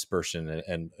massive dispersion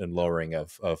and lowering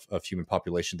of human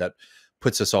population that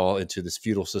puts us all into this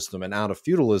feudal system. And out of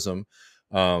feudalism,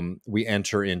 we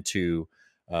enter into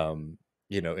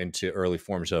into early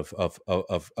forms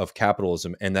of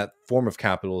capitalism, and that form of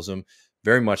capitalism,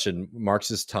 very much in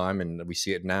Marx's time, and we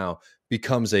see it now,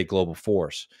 becomes a global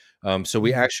force. So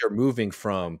we Mm. actually are moving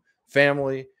from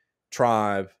family,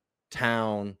 tribe,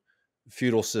 town,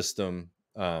 feudal system,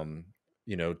 to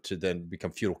then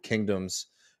become feudal kingdoms,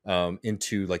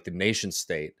 into like the nation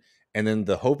state. And then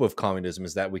the hope of communism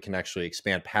is that we can actually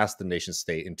expand past the nation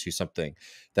state into something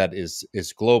that is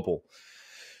global.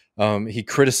 He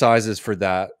criticizes for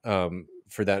that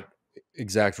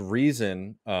exact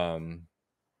reason.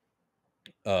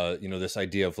 This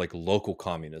idea of like local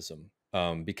communism,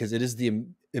 because it is the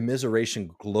immiseration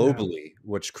Yeah. globally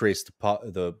which creates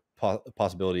the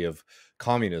possibility of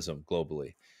communism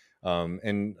globally.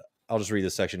 And I'll just read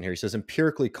this section here. He says,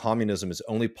 empirically, communism is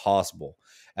only possible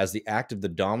as the act of the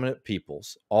dominant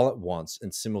peoples all at once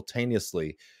and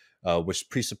simultaneously, which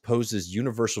presupposes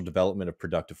universal development of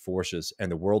productive forces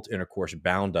and the world's intercourse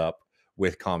bound up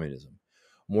with communism.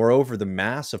 Moreover, the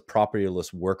mass of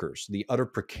propertyless workers, the utter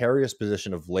precarious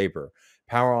position of labor,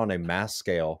 power on a mass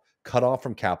scale, cut off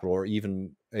from capital, or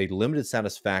even a limited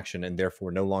satisfaction, and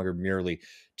therefore no longer merely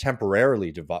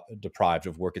temporarily deprived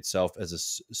of work itself as a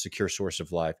secure source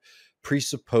of life,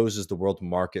 presupposes the world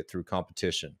market through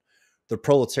competition. The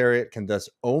proletariat can thus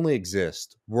only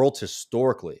exist world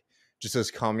historically, just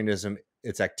as communism,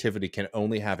 its activity, can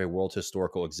only have a world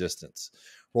historical existence.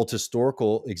 World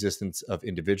historical existence of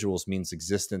individuals means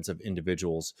existence of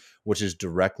individuals, which is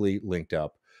directly linked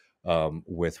up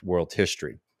with world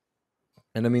history.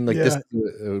 And I mean, like, this Yeah.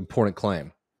 is an important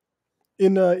claim.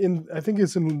 In I think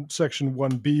it's in section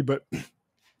 1B, but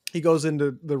he goes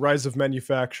into the rise of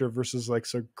manufacture versus like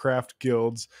so craft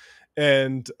guilds,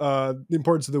 and the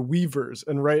importance of the weavers.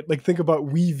 And right, like think about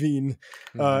weaving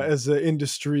Mhm. as an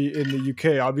industry in the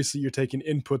UK. Obviously, you're taking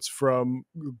inputs from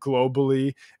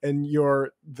globally, and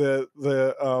your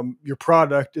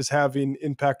product is having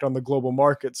impact on the global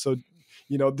market. So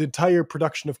the entire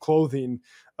production of clothing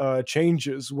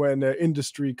changes when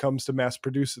industry comes to mass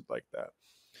produce it like that.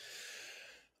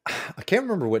 I can't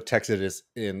remember what text it is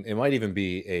in. It might even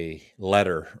be a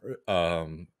letter.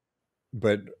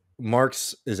 But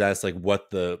Marx is asked like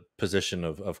what the position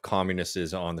of communists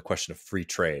is on the question of free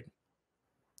trade.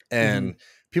 Hmm. And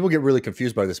people get really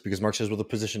confused by this because Marx says, well, the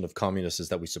position of communists is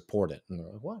that we support it. And they're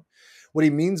like, what? What he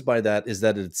means by that is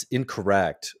that it's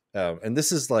incorrect. And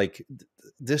this is like,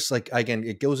 again,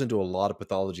 it goes into a lot of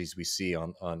pathologies we see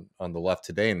on the left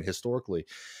today and historically.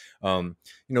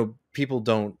 People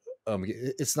don't,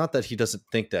 it's not that he doesn't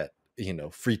think that,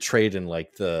 free trade and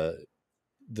like the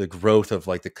growth of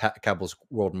like the capitalist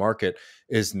world market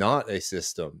is not a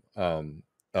system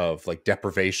of like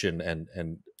deprivation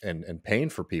and pain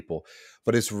for people,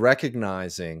 but it's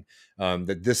recognizing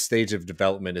that this stage of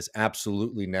development is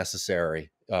absolutely necessary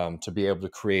to be able to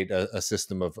create a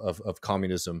system of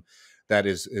communism that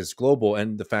is global.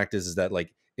 And the fact is that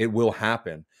like it will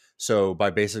happen. So by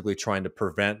basically trying to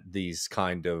prevent these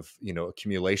kind of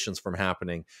accumulations from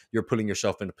happening, you're putting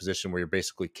yourself in a position where you're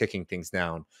basically kicking things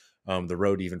down the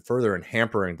road even further and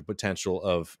hampering the potential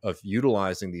of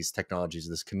utilizing these technologies,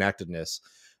 this connectedness,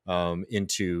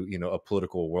 into a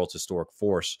political world historic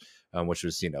force, which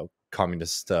was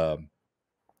communist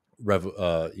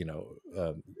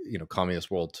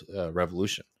communist world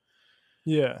revolution.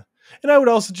 Yeah. And I would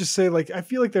also just say, like, I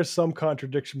feel like there's some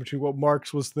contradiction between what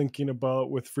Marx was thinking about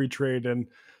with free trade and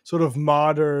sort of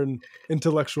modern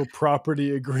intellectual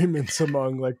property agreements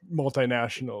among like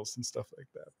multinationals and stuff like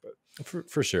that. But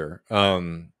For sure.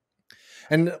 And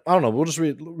I don't know. We'll just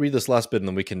read this last bit, and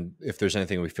then we can, if there's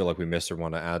anything we feel like we missed or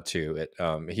want to add to it.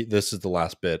 This is the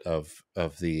last bit of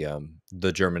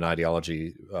the German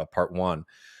ideology, part one.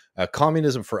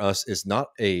 Communism for us is not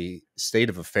a state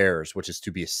of affairs which is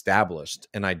to be established,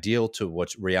 an ideal to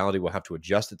which reality will have to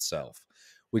adjust itself.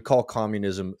 We call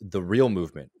communism the real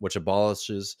movement, which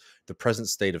abolishes the present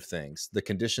state of things. The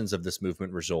conditions of this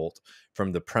movement result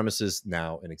from the premises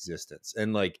now in existence.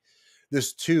 And like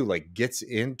this too, like gets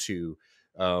into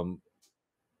um,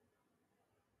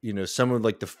 some of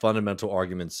like the fundamental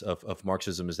arguments of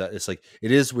Marxism is that it's like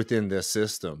it is within this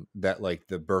system that like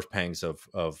the birth pangs of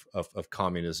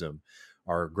communism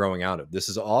are growing out of. This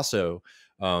is also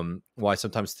why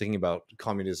sometimes thinking about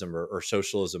communism or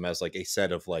socialism as like a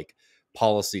set of like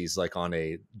policies like on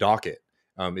a docket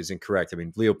is incorrect. I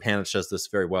mean, Leo Panich says this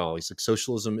very well. He's like,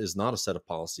 socialism is not a set of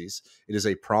policies. It is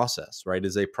a process, right? It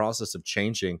is a process of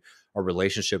changing our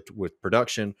relationship with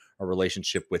production, our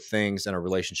relationship with things, and our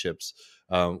relationships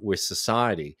with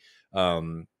society.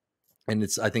 And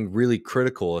it's, I think, really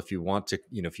critical if you want to,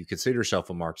 if you consider yourself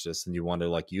a Marxist and you want to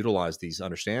like utilize these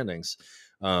understandings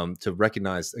to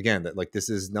recognize again that like this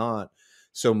is not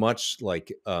so much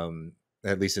like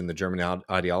at least in the German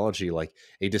ideology, like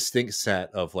a distinct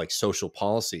set of like social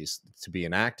policies to be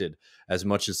enacted, as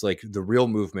much as like the real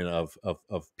movement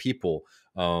of people,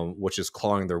 which is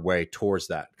clawing their way towards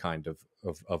that kind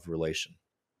of relation.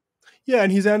 Yeah,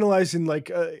 and he's analyzing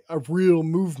like a real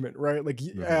movement, right? Like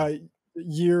a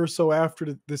year or so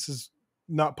after this is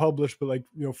not published, but like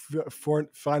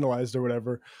finalized or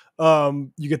whatever,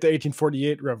 you get the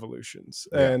 1848 revolutions,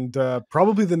 and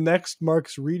probably the next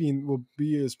Marx reading will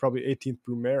be is probably 18th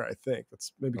Brumaire. I think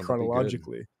that's maybe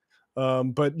chronologically.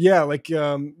 But yeah, like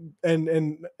and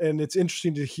it's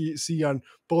interesting to see on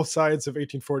both sides of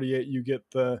 1848. You get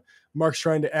the Marx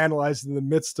trying to analyze in the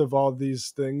midst of all these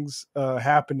things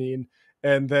happening,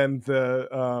 and then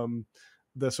the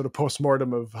sort of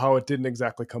postmortem of how it didn't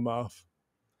exactly come off.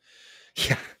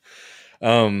 Yeah.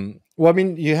 Well, I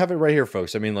mean, you have it right here,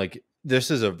 folks. I mean, like, this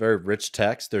is a very rich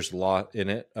text. There's a lot in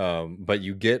it. But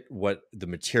you get what the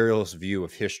materialist view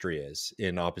of history is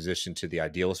in opposition to the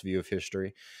idealist view of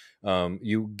history.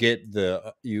 You get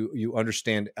you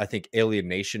understand, I think,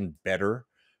 alienation better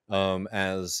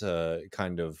as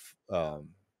kind of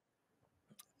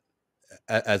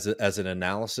as an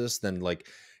analysis than like,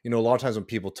 a lot of times when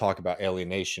people talk about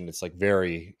alienation, it's like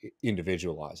very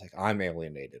individualized. Like, I'm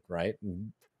alienated, right?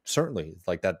 And certainly,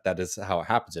 like that is how it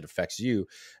happens. It affects you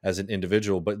as an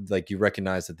individual, but like you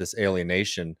recognize that this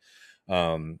alienation,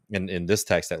 in this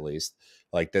text at least,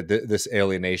 like that this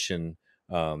alienation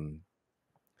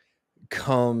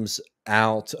comes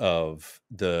out of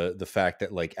the fact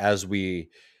that like as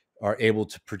we are able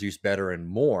to produce better and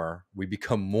more, we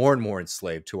become more and more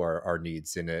enslaved to our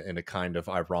needs in a kind of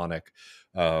ironic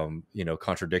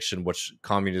contradiction, which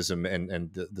communism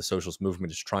and the socialist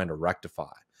movement is trying to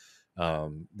rectify.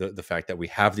 The fact that we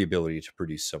have the ability to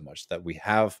produce so much, that we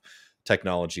have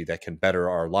technology that can better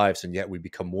our lives, and yet we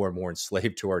become more and more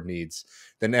enslaved to our needs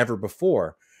than ever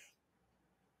before.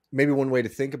 Maybe one way to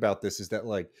think about this is that,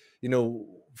 like,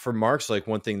 for Marx, like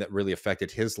one thing that really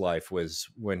affected his life was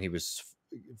when he was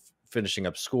finishing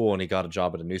up school and he got a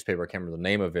job at a newspaper. I can't remember the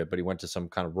name of it, but he went to some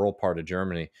kind of rural part of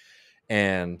Germany.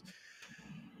 And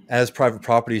as private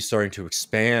property is starting to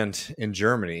expand in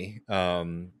Germany,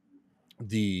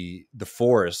 the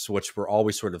forests, which were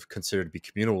always sort of considered to be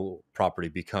communal property,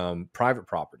 become private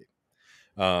property.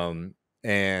 And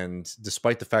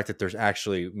despite the fact that there's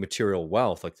actually material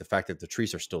wealth, like the fact that the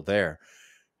trees are still there,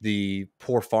 the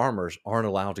poor farmers aren't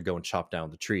allowed to go and chop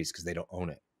down the trees because they don't own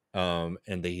it.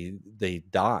 And they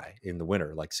die in the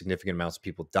winter. Like significant amounts of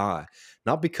people die,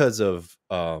 not because of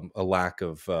a lack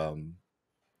of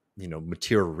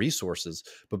material resources,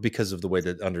 but because of the way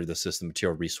that under the system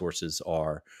material resources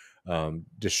are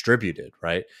distributed,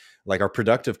 right? Like our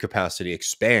productive capacity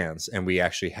expands and we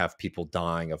actually have people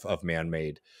dying of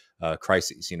man-made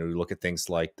crises. You look at things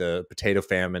like the potato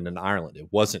famine in Ireland. It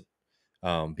wasn't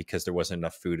because there wasn't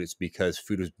enough food. It's because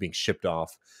food was being shipped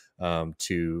off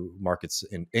to markets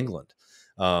in England.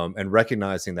 And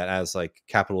recognizing that as like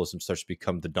capitalism starts to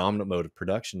become the dominant mode of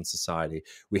production in society,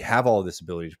 we have all this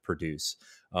ability to produce.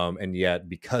 And yet,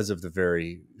 because of the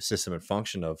very system and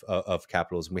function of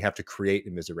capitalism, we have to create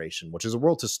immiseration, which is a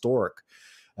world historic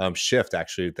shift,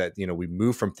 actually, that we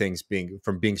move from things being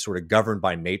sort of governed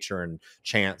by nature and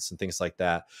chance and things like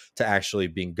that to actually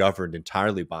being governed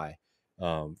entirely by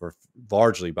or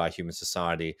largely by human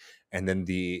society. And then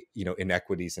the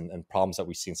inequities and problems that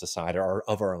we see in society are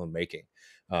of our own making,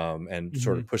 and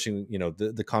sort of pushing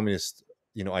the communist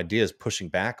ideas, pushing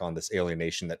back on this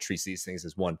alienation that treats these things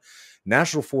as one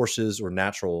natural forces or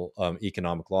natural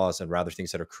economic laws, and rather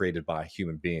things that are created by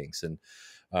human beings. And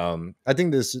I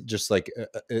think this just like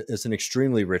it's an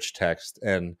extremely rich text,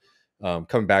 and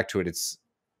coming back to it,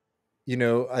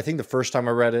 I think the first time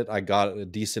I read it, I got a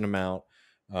decent amount.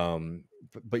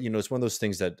 But it's one of those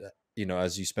things that,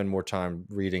 as you spend more time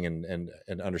reading and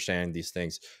understanding these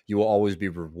things, you will always be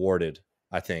rewarded,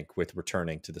 I think, with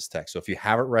returning to this text. So if you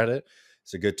haven't read it,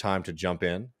 it's a good time to jump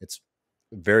in. It's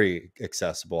very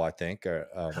accessible, I think. At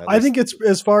I least think it's,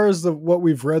 as far as what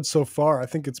we've read so far, I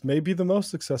think it's maybe the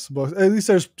most accessible. At least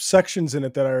there's sections in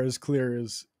it that are as clear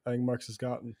as I think Marx has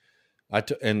gotten.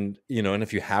 and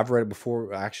if you have read it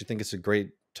before, I actually think it's a great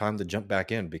time to jump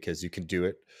back in, because you can do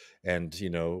it, and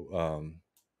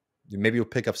maybe you'll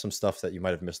pick up some stuff that you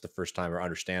might have missed the first time, or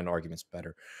understand arguments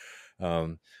better.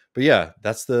 But yeah,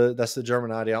 that's the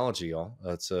German ideology, y'all.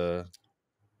 It's a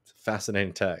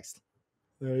fascinating text.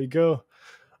 There you go.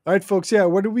 All right, folks. Yeah,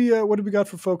 what do we got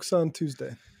for folks on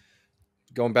Tuesday?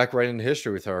 Going back right into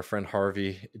history with our friend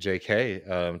Harvey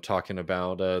J.K., talking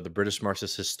about the British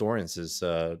Marxist historians'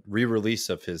 re-release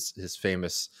of his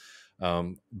famous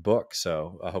book.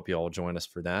 So I hope you all join us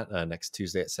for that next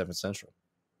Tuesday at 7 Central.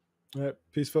 All right,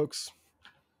 peace, folks.